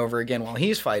over and over again while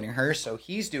he's fighting her, so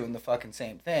he's doing the fucking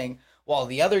same thing. While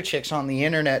the other chick's on the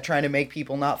internet trying to make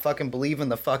people not fucking believe in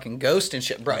the fucking ghost and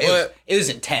shit, bro. It was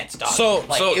intense, dog. So-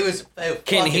 like, so it was can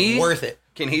fucking he- worth it.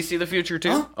 Can he see the future too?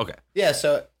 Huh? Okay. Yeah.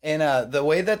 So and the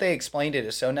way that they explained it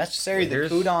is so necessary.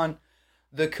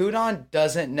 The Kudon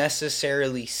doesn't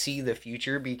necessarily see the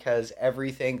future because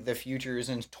the future is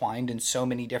entwined in so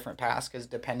many different paths. Because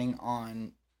depending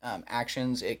on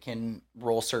actions, it can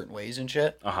roll certain ways and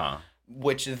shit. Uh-huh.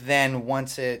 Which then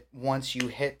once you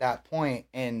hit that point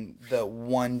and the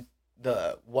one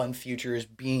future is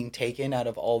being taken out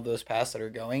of all those paths that are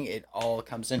going, it all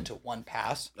comes into one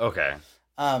pass. Okay.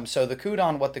 So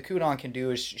what the Kudon can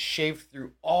do is shave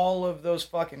through all of those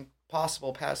fucking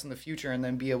possible paths in the future and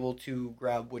then be able to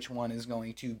grab which one is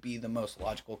going to be the most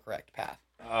logical correct path.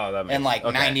 Oh, that makes And like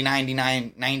okay.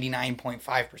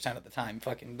 99.5% of the time,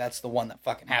 fucking that's the one that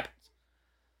fucking happens.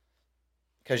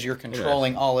 Because you're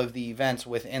controlling all of the events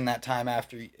within that time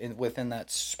within that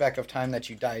speck of time that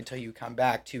you die until you come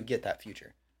back to get that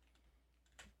future.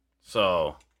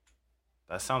 So,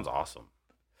 that sounds awesome.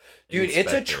 Dude, it's a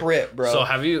Inspector. trip, bro. So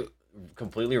have you,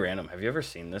 completely random, have you ever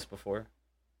seen this before?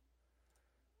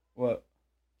 What?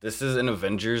 This is an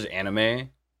Avengers anime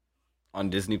on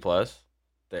Disney Plus,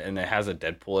 and it has a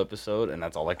Deadpool episode, and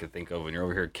that's all I could think of when you're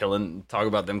over here talk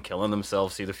about them killing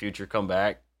themselves, see the future come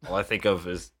back. All I think of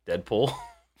is Deadpool.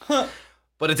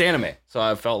 But it's anime, so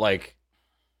I felt like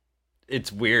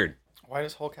it's weird. Why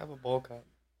does Hulk have a bowl cut?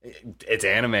 It's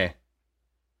anime.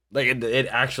 Like it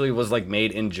actually was like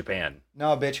made in Japan.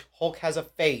 No, bitch. Hulk has a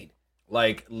fade.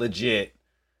 Like legit.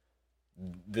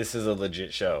 This is a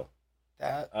legit show.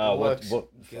 That What looks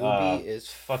gooby as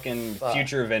fucking fuck.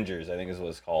 Future Avengers, I think is what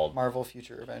it's called. Marvel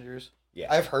Future Avengers. Yeah.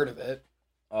 I've heard of it.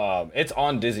 It's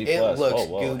on Disney It Plus. looks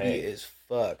Whoa, gooby hey. as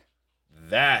fuck.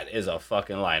 That is a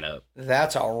fucking lineup.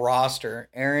 That's a roster.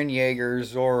 Aaron Yeager,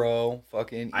 Zorro,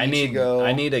 fucking Ichigo.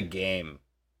 I need a game.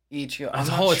 Ichigo.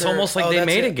 It's almost like they that's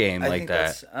made a it. game I like think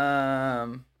that. that's,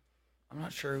 I'm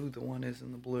not sure who the one is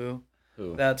in the blue.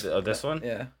 Who? That's this one?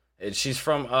 Yeah. She's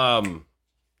from a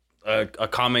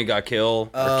Kame ga Kill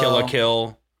or Oh. Kill la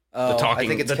Kill. Oh, The I talking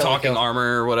think it's the Kill la talking Kill.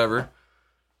 armor or whatever.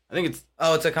 I think it's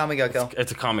Oh, it's a Kami got kill.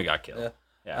 it's a Kami got kill. Yeah.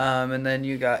 Yeah. And then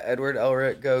you got Edward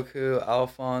Elric, Goku,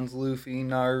 Alphonse, Luffy,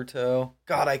 Naruto.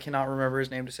 God, I cannot remember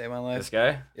his name to save my life. This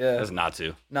guy? Yeah. That's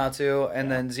Natsu. Natsu,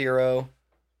 and then Zero,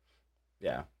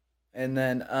 Yeah. and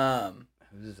then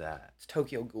Who's that? it's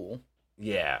Tokyo Ghoul.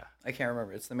 Yeah. I can't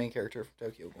remember. It's the main character from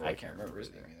Tokyo Ghoul. I I can't can't remember his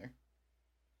remember name either.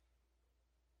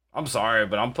 I'm sorry,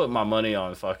 but I'm putting my money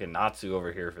on fucking Natsu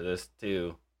over here for this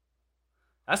too.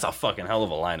 That's a fucking hell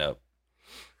of a lineup.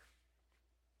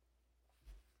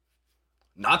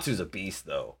 Natsu's a beast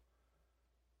though.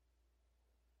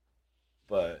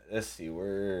 But let's see,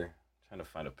 we're trying to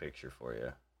find a picture for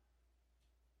you.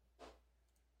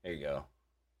 There you go.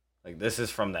 Like this is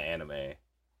from the anime.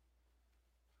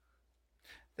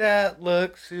 That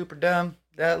looks super dumb.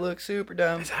 That looks super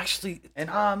dumb. It's actually And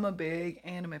I'm a big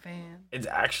anime fan. it's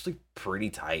actually pretty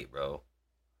tight, bro.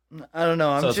 I don't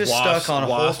know. I'm So it's just Wasp- stuck on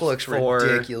Wasp Hulk looks Thor,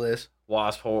 ridiculous.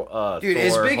 Wasp, Dude,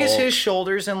 as Thor, big as Hulk. his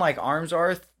shoulders and like arms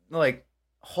are, like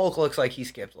Hulk looks like he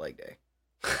skipped leg day.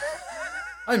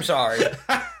 I'm sorry,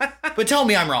 but tell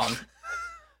me I'm wrong.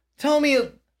 Tell me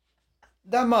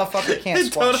that motherfucker can't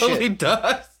It squat totally shit.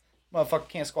 does. Motherfucker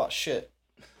can't squat shit.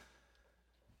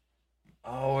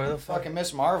 Oh, where the fuck? Fucking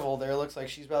Miss Marvel there looks like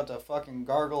she's about to fucking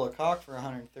gargle a cock for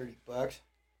 $130.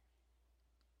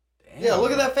 Damn. Yeah,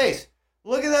 look at that face.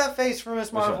 Look at that face for Miss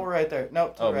Which Marvel one? right there.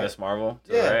 Nope. to the Oh, right. Miss Marvel.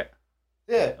 To Yeah. the right.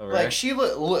 Yeah, Over like there? she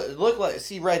look like,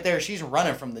 see right there, she's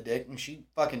running from the dick and she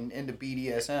fucking into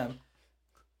BDSM.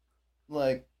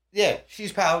 Like, yeah,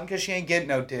 she's pouting because she ain't getting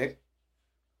no dick.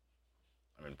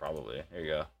 I mean, probably. Here you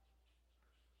go.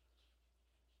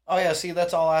 Oh yeah, see,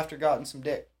 that's all after gotten some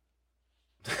dick.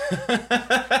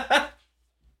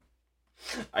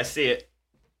 I see it.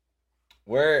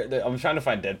 I'm trying to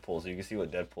find Deadpool so you can see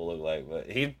what Deadpool looked like, but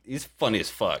he's funny as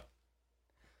fuck.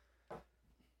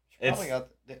 She probably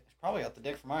got the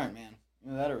dick from Iron Man.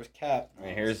 Either that or it was Cap. I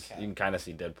mean, No, it was here's Cap. you can kind of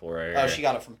see Deadpool right here. Oh, she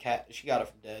got it from Cat. She got it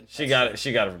from Dead. She got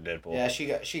it from Deadpool. Yeah,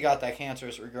 she got that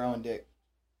cancerous regrowing dick.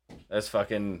 That's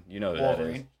fucking. You know who that is.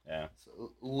 Wolverine. Yeah.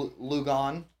 So,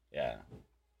 Lugon. Yeah.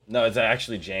 No, it's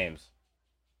actually James.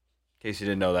 In case you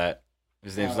didn't know that,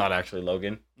 his name's Oh. not actually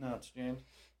Logan. No, it's James.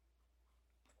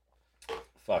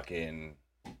 Fucking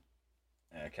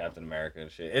Captain America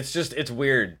and shit. It's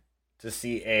weird to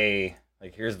see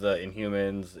here's the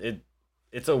Inhumans.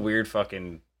 It's a weird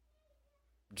fucking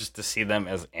just to see them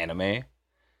as anime,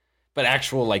 but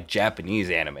actual like Japanese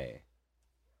anime.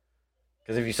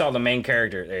 Because if you saw the main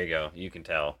character, there you go, you can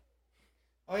tell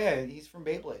Oh yeah, he's from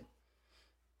Beyblade.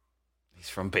 he's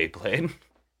from Beyblade.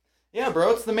 Yeah,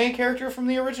 bro, it's the main character from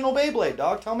the original Beyblade,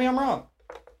 dog. Tell me I'm wrong.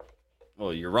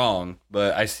 Well, you're wrong,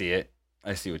 but I see it.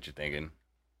 I see what you're thinking.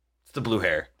 It's the blue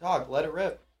hair. Dog, let it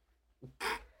rip.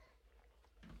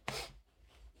 I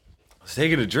was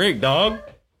taking a drink, dog.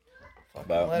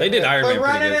 Let They it did rip. Iron Quit Man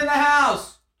pretty running good. in the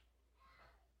house.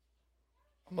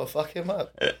 I'm gonna fuck him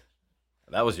up.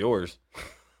 That was yours.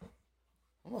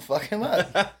 I'm gonna fuck him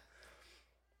up.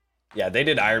 Yeah, they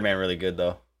did Iron Man really good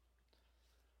though.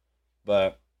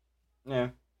 But yeah.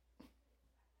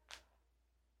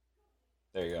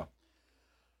 There you go.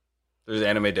 There's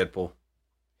anime Deadpool.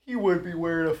 He would be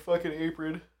wearing a fucking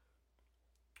apron.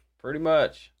 Pretty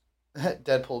much.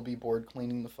 Deadpool be bored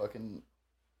cleaning the fucking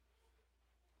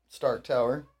Stark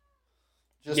Tower.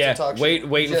 Just Yeah, to talk waiting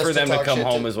just for them to talk come shit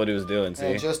home is what he was doing,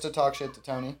 see? Yeah, just to talk shit to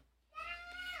Tony.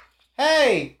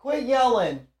 Hey, quit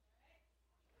yelling.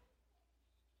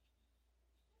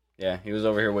 Yeah, he was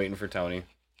over here waiting for Tony.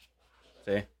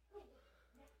 See?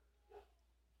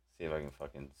 See if I can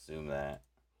fucking zoom that.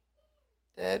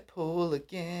 Deadpool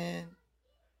again.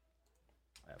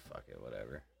 Ah, fuck it,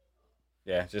 whatever.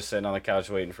 Yeah, just sitting on the couch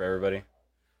waiting for everybody.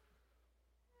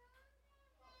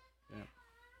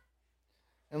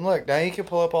 And look, now you can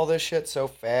pull up all this shit so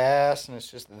fast, and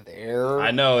it's just there.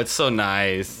 I know, it's so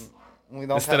nice. We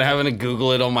don't Instead of having to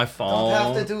Google it on my phone.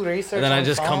 don't have to do research. And then I on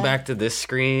just come phone. back to this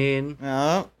screen.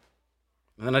 No.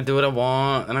 And then I do what I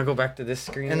want. And I go back to this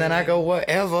screen. And then I go,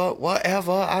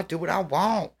 whatever. I do what I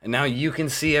want. And now you can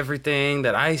see everything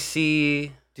that I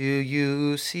see. Do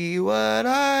you see what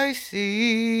I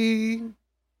see?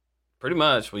 Pretty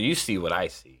much. Well, you see what I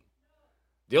see.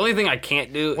 The only thing I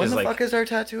can't do When is the like. fuck is our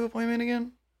tattoo appointment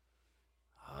again?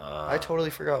 I I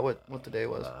totally forgot what the day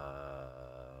was.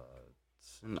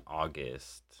 It's in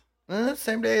August. Isn't it the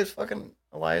same day as fucking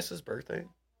Elias's birthday?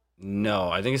 No,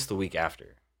 I think it's the week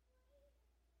after.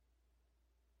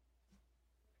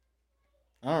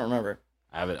 I don't remember.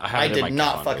 I have it. I it in my did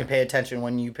not calendar. fucking pay attention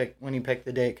when you picked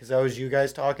the date because that was you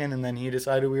guys talking, and then he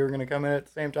decided we were gonna come in at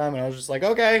the same time, and I was just like,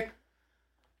 okay.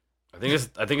 I think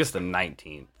it's the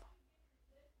 19th.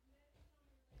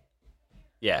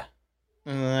 Yeah.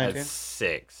 Not at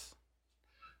 6.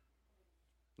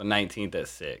 The 19th at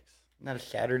 6. a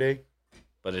Saturday.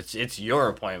 But it's your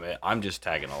appointment. I'm just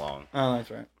tagging along Oh, that's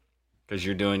right. because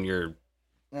you're doing your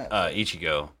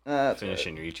Ichigo, That's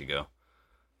finishing your Ichigo.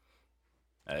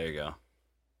 There you go.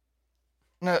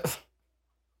 No.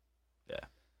 Yeah.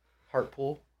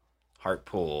 Heartpool. Heart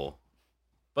pool.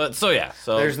 But so yeah,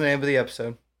 so There's the name of the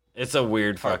episode. it's a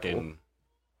weird Heart fucking.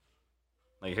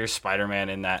 Like here's Spider-Man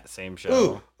in that same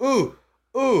show.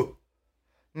 Ooh.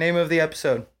 Name of the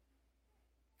episode.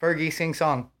 Fergie sing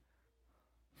song.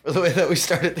 For the way that we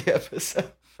started the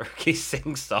episode. Fergie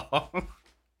sing song.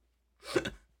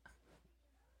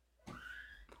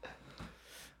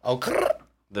 Oh,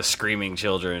 The screaming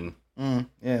children.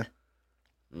 yeah.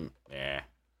 Yeah.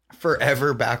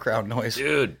 Forever background noise.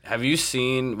 Dude, have you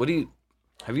seen any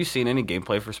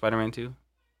gameplay for Spider-Man 2?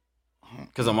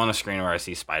 Because I'm on a screen where I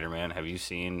see Spider-Man. Have you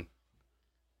seen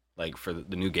like for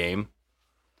the new game?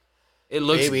 It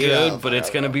looks Maybe, good, but it's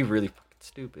gonna be really fucking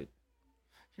stupid.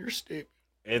 You're stupid.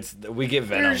 We get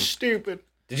Venom. You're stupid.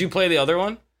 Did you play the other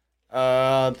one?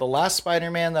 The last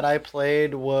Spider-Man that I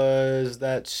played was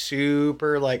that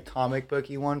super like comic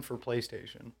booky one for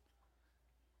PlayStation.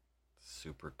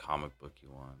 Super comic booky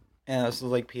one. Yeah, this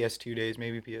was like PS2 days,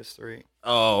 maybe PS3.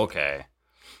 Oh, okay.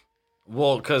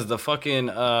 Well, because the fucking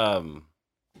oh,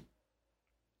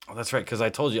 that's right. Because I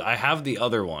told you I have the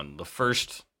other one, the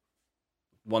first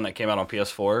one that came out on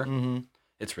PS4. Mm-hmm.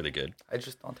 It's really good. I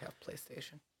just don't have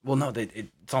PlayStation. Well, no,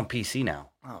 it's on PC now.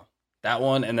 Oh, That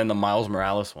one, and then the Miles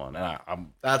Morales one, and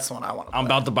that's the one I want to play. I'm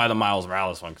about to buy the Miles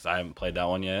Morales one because I haven't played that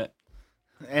one yet.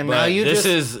 And But now you this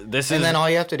just is and then all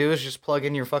you have to do is just plug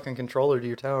in your fucking controller to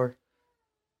your tower.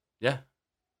 yeah,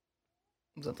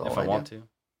 That's all if I want to.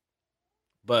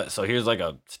 But so here's like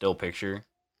a still picture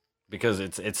because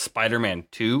it's Spider-Man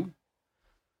 2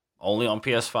 only on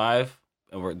PS5,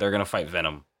 and they're gonna fight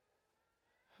Venom.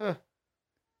 Huh.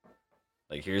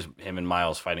 Like here's him and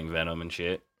Miles fighting Venom and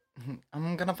shit.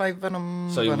 I'm gonna fight Venom.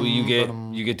 So Venom, you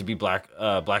Venom. get to be black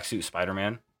suit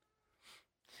Spider-Man.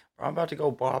 I'm about to go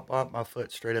bop my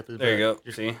foot straight up his There you back.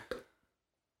 go. See,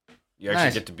 you actually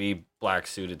Nice. get to be black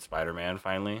suited Spider-Man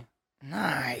finally,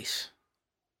 Nice.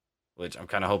 which I'm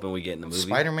kind of hoping we get in the movie.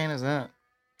 Spider-Man is that?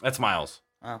 That's Miles.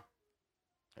 Oh.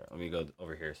 Here, let me go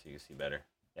over here so you can see better.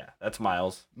 Yeah, that's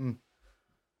Miles. Mm.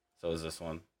 So is this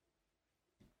one.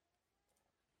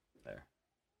 There.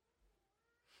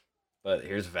 But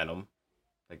here's Venom.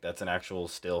 Like that's an actual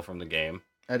still from the game.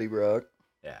 Eddie Brock.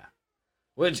 Yeah.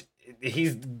 Which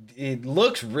it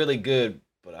looks really good,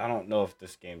 but I don't know if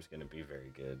this game's gonna be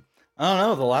very good. I don't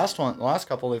know. The last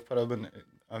couple they've put have been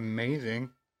amazing.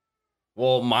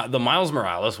 Well, the Miles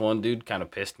Morales one, dude, kind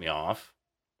of pissed me off.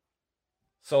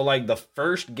 So, like, the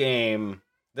first game,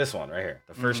 this one right here,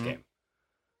 the 1st game,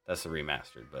 that's the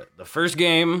remastered, but the first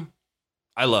game,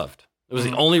 I loved. It was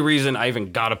the only reason I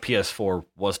even got a PS4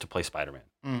 was to play Spider-Man.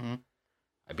 Mm-hmm.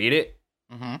 I beat it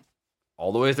Mm-hmm.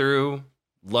 all the way through,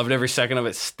 loved every second of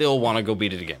it, still want to go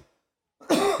beat it again.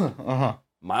 Uh-huh.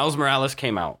 Miles Morales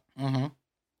came out. Mm-hmm.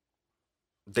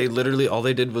 They literally, all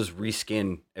they did was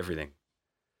reskin everything.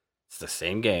 It's the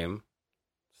same game.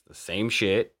 It's the same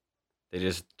shit. They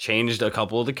just changed a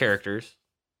couple of the characters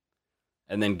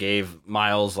and then gave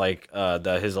Miles like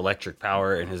his electric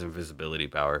power and his invisibility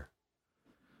power.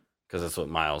 Because that's what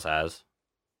Miles has.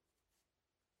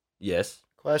 Yes.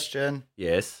 Question.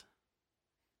 Yes.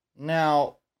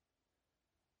 Now,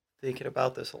 thinking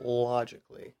about this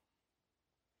logically.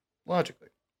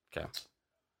 Okay.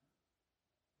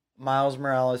 Miles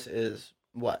Morales is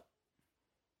what?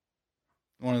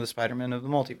 One of the Spider-Men of the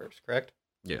multiverse, correct?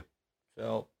 Yeah.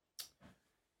 So,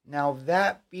 now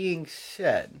that being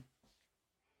said,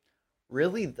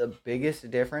 really the biggest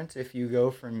differences if you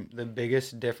go from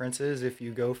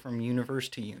universe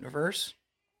to universe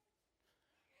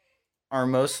are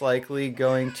most likely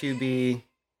going to be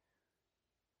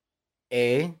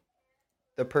A,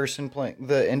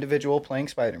 the individual playing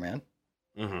Spider-Man,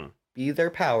 Mm-hmm. B, their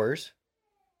powers.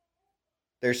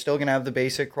 They're still going to have the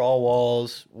basic crawl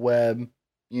walls, web,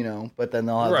 but then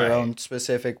they'll have their Right. own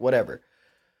specific whatever.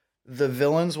 The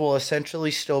villains will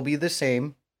essentially still be the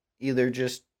same, either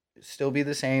just still be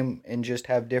the same and just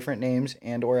have different names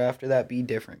and or after that be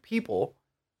different people.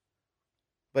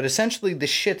 But essentially the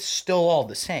shit's still all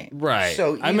the same. Right.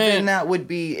 So I even mean- that would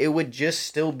be, it would just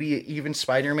still be, even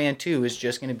Spider-Man 2 is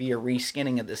just going to be a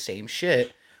reskinning of the same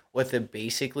shit with a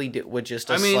basically, with just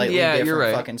a slightly yeah, you're different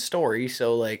right. fucking story.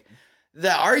 So like,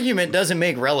 the argument doesn't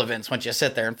make relevance once you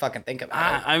sit there and fucking think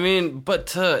about it. I mean,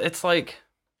 but it's like,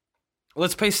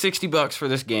 let's pay $60 for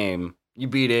this game. You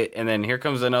beat it, and then here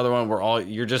comes another one where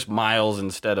you're just Miles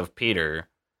instead of Peter.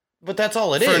 But that's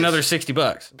all it is. for another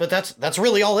 $60. But that's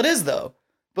really all it is, though.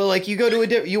 But like, you go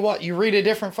to you read a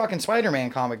different fucking Spider-Man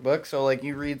comic book. So like,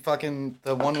 you read fucking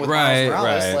the one with Miles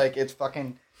Morales. Like,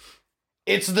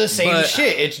 it's the same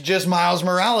shit. It's just Miles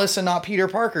Morales and not Peter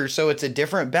Parker. So it's a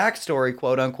different backstory,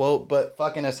 quote unquote. But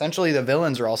fucking essentially, the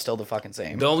villains are all still the fucking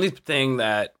same. The only thing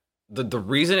that the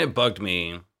reason it bugged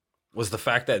me was the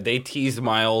fact that they teased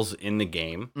Miles in the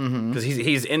game because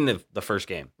he's in the first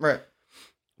game. Right.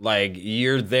 Like,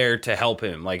 you're there to help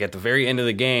him. Like, at the very end of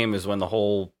the game is when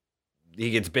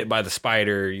he gets bit by the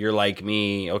spider. You're like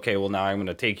me. Okay, well, now I'm going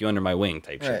to take you under my wing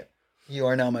type shit. Right. You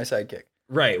are now my sidekick.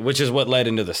 Right, which is what led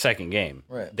into the second game.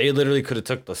 Right. They literally could have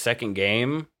took the second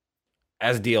game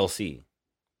as DLC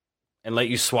and let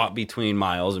you swap between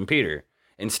Miles and Peter.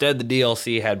 Instead, the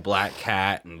DLC had Black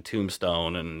Cat and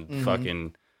Tombstone and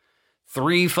fucking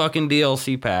 3 fucking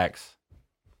DLC packs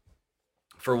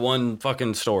for one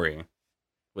fucking story,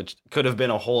 which could have been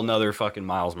a whole nother fucking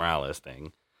Miles Morales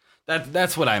thing.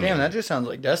 That's what I mean. Damn, that just sounds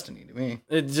like Destiny to me.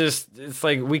 It's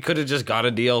like we could have just got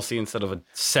a DLC instead of a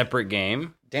separate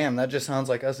game. Damn, that just sounds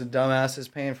like us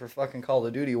dumbasses paying for fucking Call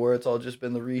of Duty, where it's all just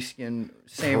been the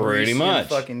same Pretty much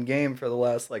fucking game for the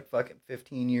last like fucking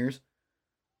 15 years.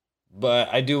 But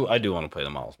I do want to play the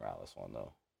Miles Morales one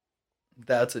though.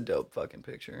 That's a dope fucking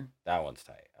picture. That one's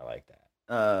tight. I like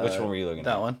that. Which one were you looking at?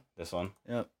 That one. This one?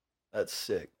 Yep. That's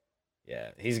sick. Yeah,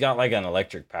 he's got like an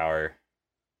electric power.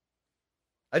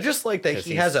 I just like that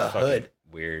he has a hood.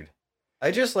 Weird.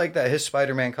 I just like that his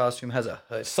Spider-Man costume has a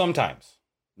hood. Sometimes.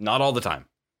 Not all the time.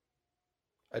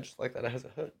 I just like that it has a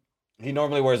hood. He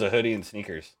normally wears a hoodie and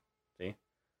sneakers. See?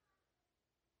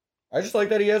 I just like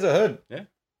that he has a hood. Yeah.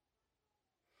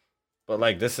 But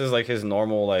like, this is like his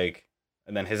normal, like,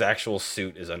 and then his actual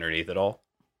suit is underneath it all.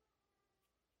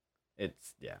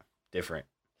 It's, yeah, different.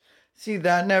 See,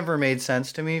 that never made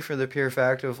sense to me for the pure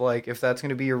fact of, like, if that's going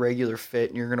to be your regular fit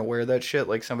and you're going to wear that shit,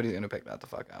 like, somebody's going to pick that the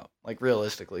fuck out. Like,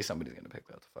 realistically, somebody's going to pick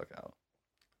that the fuck out.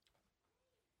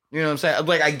 You know what I'm saying?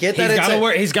 Like, I get that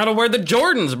He's got to wear the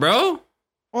Jordans, bro.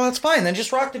 Well, that's fine. Then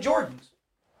just rock the Jordans.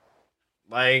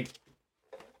 Like,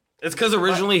 it's because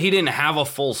originally he didn't have a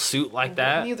full suit like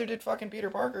that. Neither did fucking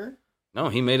Peter Parker. No,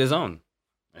 he made his own.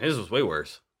 His was way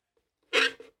worse.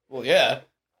 Well, yeah.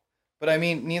 But, I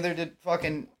mean, neither did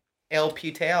fucking El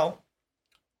Pitel.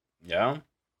 Yeah.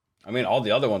 I mean, all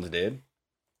the other ones did.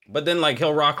 But then, like,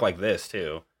 he'll rock like this,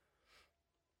 too.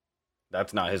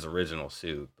 That's not his original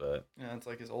suit, but... Yeah, it's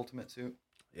like his ultimate suit.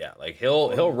 Yeah, like,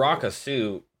 he'll rock a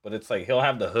suit, but it's like he'll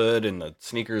have the hood and the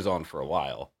sneakers on for a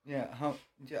while. Yeah,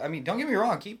 I mean, don't get me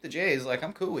wrong. Keep the J's. Like,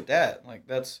 I'm cool with that. Like,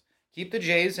 keep the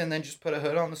J's and then just put a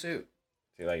hood on the suit.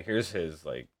 See, like, here's his,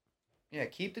 like... Yeah,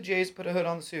 keep the J's, put a hood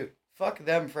on the suit. Fuck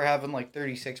them for having, like,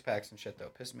 36 packs and shit, though.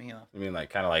 Piss me off. You mean, like,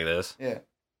 kind of like this? Yeah.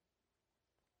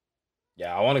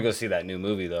 Yeah, I want to go see that new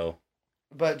movie, though.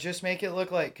 But just make it look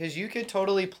like... Because you could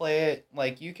totally play it...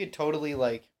 Like, you could totally,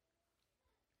 like...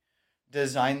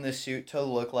 design the suit to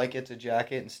look like it's a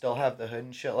jacket and still have the hood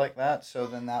and shit like that. So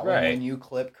then that way, when you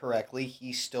clip correctly,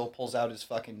 he still pulls out his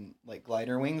fucking, like,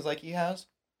 glider wings like he has.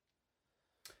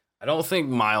 I don't think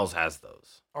Miles has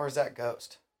those. Or is that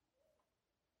Ghost?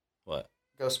 What?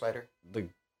 Ghost Spider.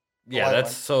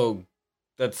 Ghost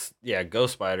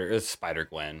Spider is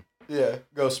Spider-Gwen. Yeah,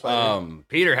 Ghost Spider.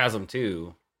 Peter has them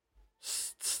too,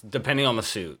 depending on the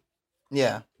suit.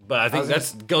 Yeah. But I think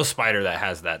that's Ghost Spider that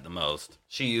has that the most.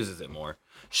 She uses it more.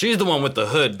 She's the one with the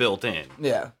hood built in.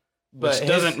 Yeah. Which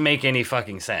doesn't make any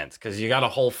fucking sense, because you got a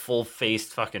whole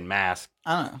full-faced fucking mask.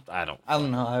 I don't know. I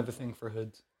don't know. I have a thing for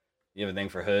hoods. You have a thing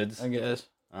for hoods? I guess.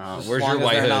 Where's your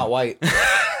white hood? They're not white.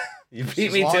 You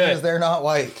beat me to it. As long as they're not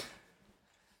white.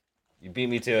 You beat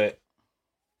me to it.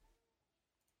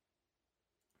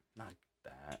 Not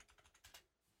that.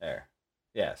 There.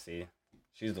 Yeah, see?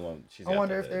 She's the one. I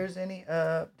wonder if there's any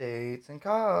updates in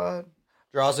COD.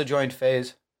 Draza joined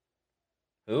FaZe.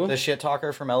 Who? The shit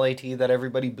talker from LAT that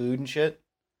everybody booed and shit.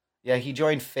 Yeah, he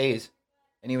joined FaZe.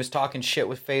 And he was talking shit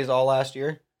with FaZe all last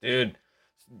year. Dude,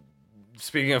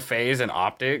 speaking of FaZe and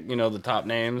Optic, you know, the top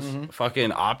names,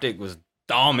 fucking Optic was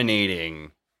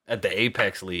dominating at the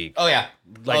Apex League. Oh, yeah.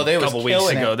 Like a couple weeks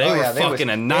ago. They were fucking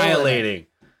annihilating.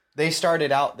 They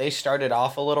started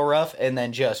off a little rough and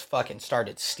then just fucking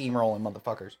started steamrolling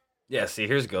motherfuckers. Yeah, see,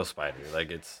 here's Ghost Spider. Like,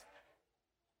 it's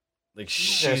like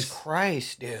Jesus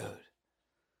Christ, dude.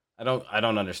 I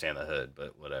don't understand the hood,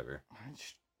 but whatever.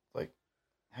 Like,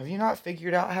 have you not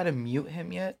figured out how to mute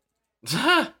him yet?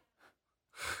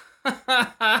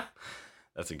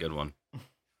 That's a good one.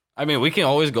 I mean, we can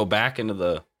always go back into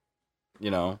the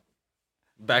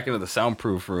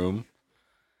soundproof room.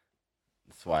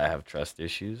 That's why I have trust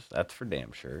issues. That's for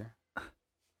damn sure.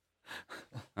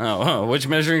 Oh, which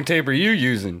measuring tape are you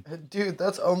using? Dude,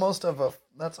 that's almost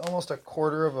a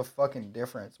quarter of a fucking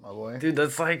difference, my boy. Dude,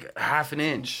 that's like half an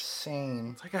inch.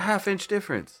 Insane. It's like a half-inch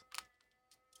difference,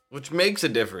 which makes a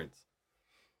difference.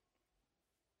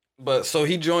 But so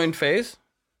he joined FaZe.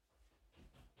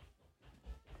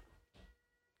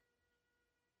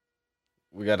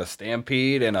 We got a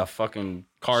stampede and a fucking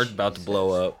card about to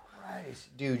blow up.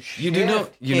 Christ, dude, You do know.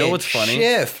 You know what's funny?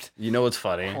 Shift. You know what's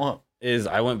funny What? is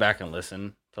I went back and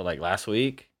listened to like last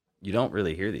week. You don't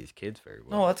really hear these kids very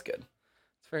well. No, that's good.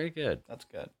 It's very good. That's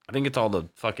good. I think it's all the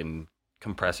fucking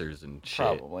compressors and shit.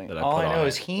 Probably. That All put I know on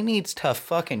is it. he needs to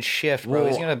fucking shift, bro.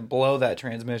 He's Well- gonna blow that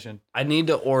transmission. I need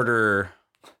to order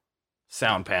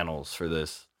sound panels for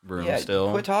this room Yeah,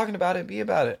 still. quit talking about it. Be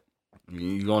about it.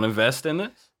 You gonna invest in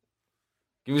this?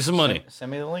 Give me some money.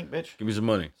 Send me the link, bitch. Give me some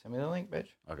money. Send me the link, bitch.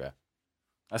 Okay.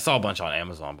 I saw a bunch on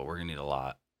Amazon, but we're gonna need a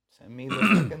lot. Send me the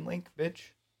fucking link,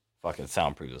 bitch. Fucking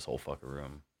soundproof this whole fucking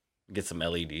room. Get some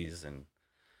LEDs and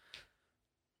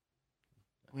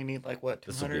We need like what,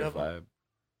 this will be 200 a of them? vibe.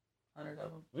 100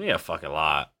 of them. We need a fucking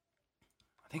lot.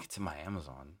 I think it's in my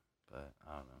Amazon, but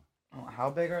I don't know. Oh, how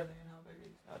big are they? And how big are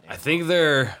these? Goddamn.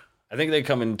 I think they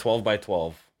come in 12 by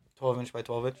 12, 12 inch by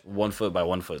 12 inch, 1 foot by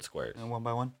 1 foot squares, and 1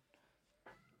 by 1.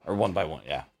 or 1 by 1.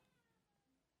 Yeah.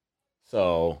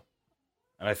 So,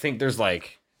 and I think there's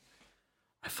like,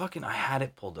 I had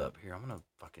it pulled up here. I'm gonna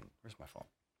fucking, where's my phone?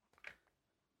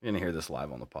 You're gonna hear this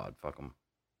live on the pod. Fuck them.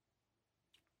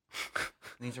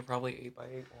 These are probably 8 by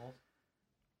 8 walls.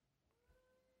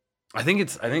 I think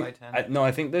 8 by 10.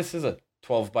 I think this is a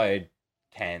 12 by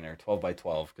 10 or 12 by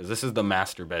 12 because this is the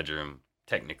master bedroom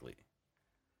technically.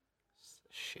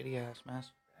 Shitty ass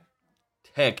master.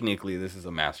 Technically, this is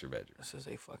a master bedroom. This is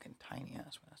a fucking tiny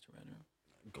ass master bedroom.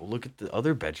 Go look at the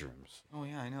other bedrooms. Oh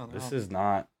yeah, I know. This is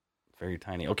not very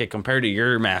tiny. Okay, compared to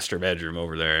your master bedroom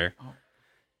over there, Oh.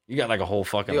 you got like a whole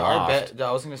fucking Dude, our loft. bed.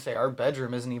 I was gonna say our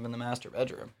bedroom isn't even the master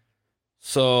bedroom.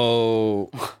 So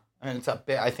I mean, it's a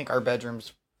bit. I think our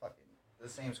bedroom's fucking the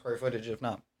same square footage, if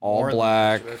not all more than the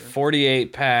black, master bedroom.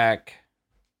 48 pack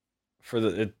for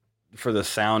the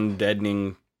sound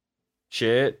deadening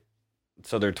shit.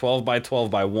 So they're 12 by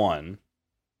 12 by 1.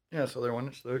 Yeah, so they're 1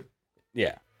 inch thick.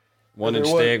 Yeah. 1 inch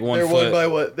thick, 1 they're foot. 1 by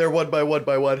 1. They're 1 by 1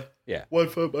 by 1. Yeah. 1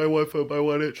 foot by 1 foot by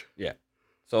 1 inch. Yeah.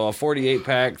 So a 48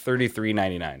 pack,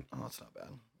 $33.99. Oh, that's not bad.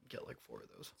 Get like 4 of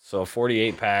those. So a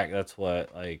 48 pack, that's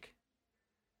what, like,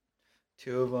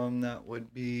 2 of them. That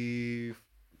would be.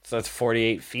 so that's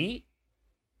 48 feet?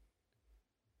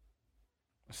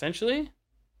 Essentially?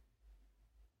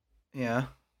 Yeah.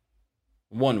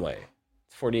 One way.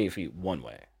 It's 48 feet one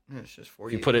way. It's just If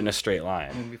 48. you put it in a straight It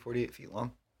line. would be 48 feet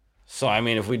long. So, I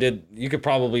mean, if we did, you could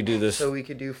probably do this. So we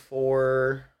could do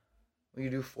 4. We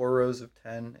could do 4 rows of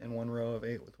 10 and 1 row of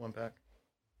 8 with 1 pack.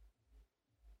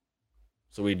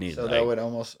 So we'd need So like, that would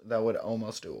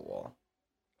almost do a wall.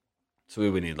 so we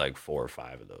would need like 4 or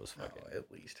 5 of those. No, Fucking,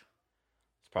 at least.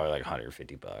 it's probably like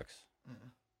 $150. That's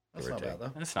give or not take. bad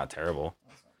though. That's not terrible.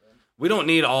 That's not bad. We don't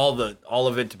need all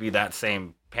of it to be that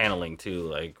same paneling too.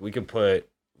 Like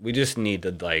we just need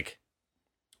to like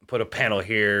put a panel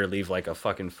here, leave like a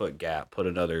fucking foot gap, put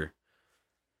another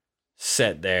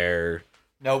set there.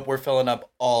 Nope, we're filling up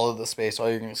all of the space. All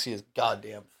you're gonna see is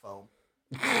goddamn foam.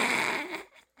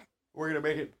 We're gonna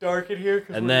make it dark in here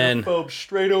because And we're then- gonna foam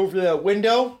straight over that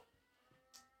window.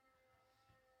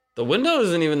 The window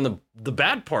isn't even the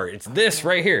bad part. It's this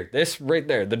right here. This right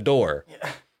there, the door.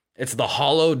 Yeah. It's the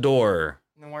hollow door.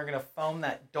 And then we're gonna foam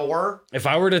that door. If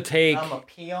I were to take I'm gonna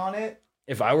pee on it.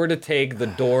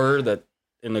 the door that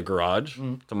in the garage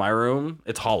Mhm. to my room,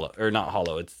 it's hollow or not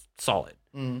hollow, it's solid.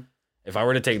 Mm. If I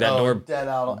were to take that Oh, door, dead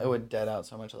out. It would dead out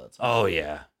so much of that. oh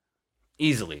yeah.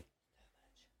 Easily.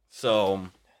 So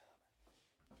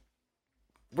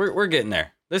we're getting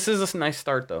there. This is a nice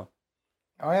start though.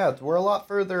 Oh yeah, we're a lot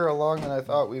further along than I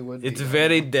thought we would. It's be.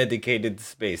 very dedicated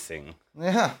spacing.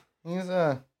 Yeah. He's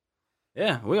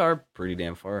Yeah, we are pretty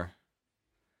damn far.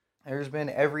 There's been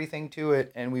everything to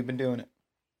it, and we've been doing it.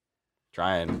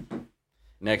 Trying.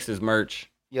 Next is merch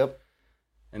Yep.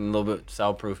 and a little bit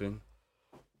soundproofing.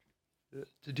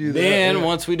 To do Then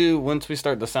once we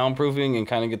start the soundproofing and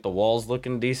kind of get the walls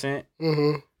looking decent,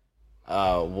 we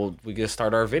get to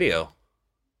start our video.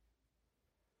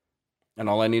 And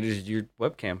all I need is your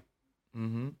webcam.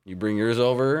 Mm-hmm. You bring yours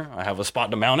over. I have a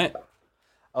spot to mount it.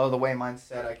 Oh, the way mine's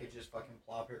set, I could just fucking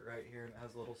plop it right here, and it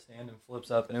has a little stand and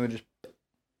flips up, and it would just.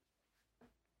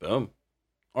 Boom.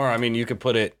 Or I mean, you could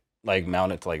put it like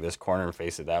mount it to like this corner and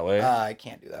face it that way. I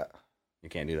can't do that. You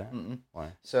can't do that. Mm-mm.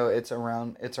 Why? So it's a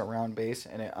round base,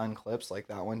 and it unclips like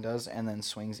that one does, and then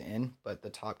swings in, but the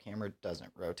top camera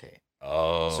doesn't rotate.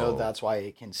 Oh. So that's why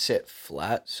it can sit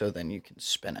flat, so then you can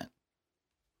spin it.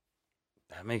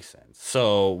 That makes sense.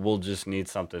 So we'll just need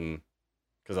something,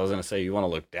 because I was going to say, you want to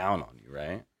look down on you,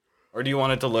 right? Or do you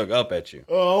want it to look up at you?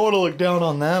 Oh, I want to look down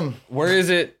on them. Where is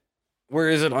it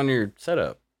on your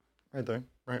setup? Right there.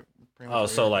 Right. Oh,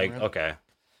 so like, okay.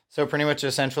 So pretty much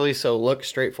essentially, so look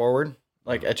straight forward,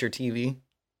 like at your TV.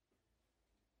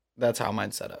 That's how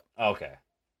mine's set up. Okay.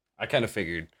 I kind of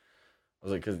figured. I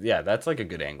was like, because, yeah, that's like a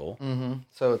good angle. Mm-hmm.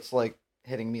 So it's like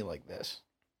hitting me like this.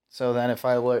 So then if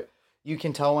I look, you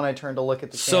can tell when I turn to look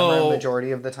at the camera, So-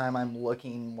 majority of the time I'm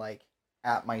looking like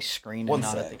at my screen and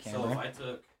not at the camera. So if I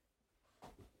took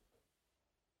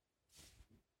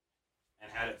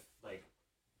and had it like,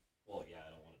 well, yeah,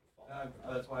 I don't want it to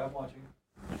fall. That's why I'm watching.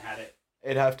 And had it,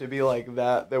 It'd have to be like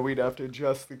that. Then we'd have to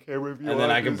adjust the camera view. and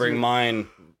then I can bring mine.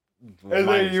 And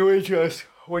then you would just,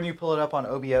 when you pull it up on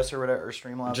OBS or whatever, or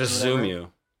Streamlabs, just or whatever, zoom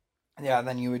you. Yeah,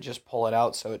 then you would just pull it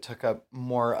out so it took up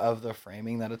more of the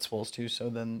framing that it's supposed to. So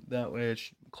then that way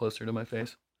it's closer to my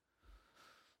face.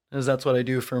 As that's what I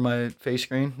do for my face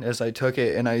screen. As I took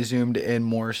it and I zoomed in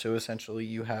more, so essentially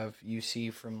you see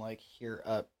from like here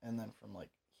up and then from like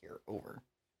here over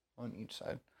on each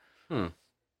side.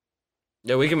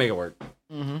 Yeah, we can make it work.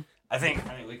 Mm-hmm. I think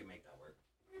we can make that work.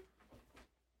 It's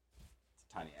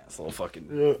a tiny ass little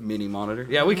fucking mini monitor.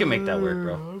 Yeah, we can make that work,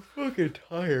 bro. I'm fucking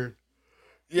tired.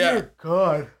 Yeah. Dear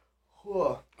God.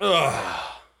 Ugh.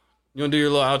 You want to do your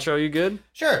little outro? You good?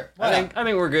 Sure. I think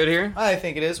we're good here. I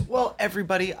think it is. Well,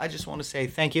 everybody, I just want to say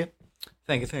thank you.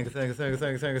 Thank you.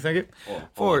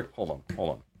 Hold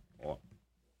on.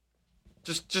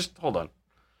 Just hold on.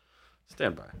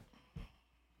 Stand by.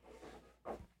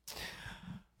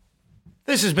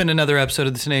 This has been another episode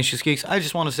of the Tenacious Geeks. I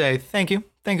just want to say thank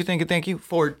you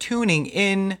for tuning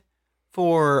in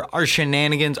for our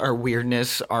shenanigans, our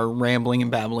weirdness, our rambling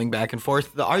and babbling back and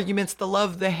forth, the arguments, the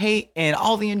love, the hate, and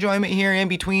all the enjoyment here in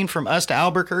between from us to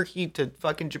Albuquerque to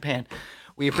fucking Japan.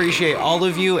 We appreciate all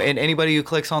of you and anybody who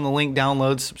clicks on the link,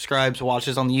 downloads, subscribes,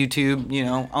 watches on the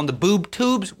YouTube, on the boob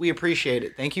tubes. We appreciate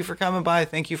it. Thank you for coming by.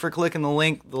 Thank you for clicking the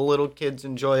link. The little kids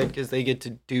enjoy it because they get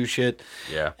to do shit.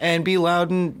 Yeah. And be loud,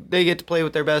 and they get to play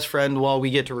with their best friend while we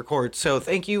get to record. So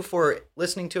thank you for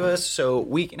listening to us so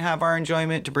we can have our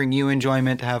enjoyment, to bring you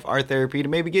enjoyment, to have our therapy, to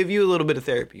maybe give you a little bit of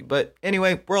therapy. But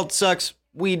anyway, world sucks.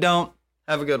 We don't.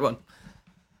 Have a good one.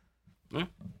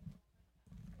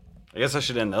 I guess I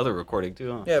should end the other recording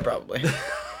too, huh? Yeah, probably.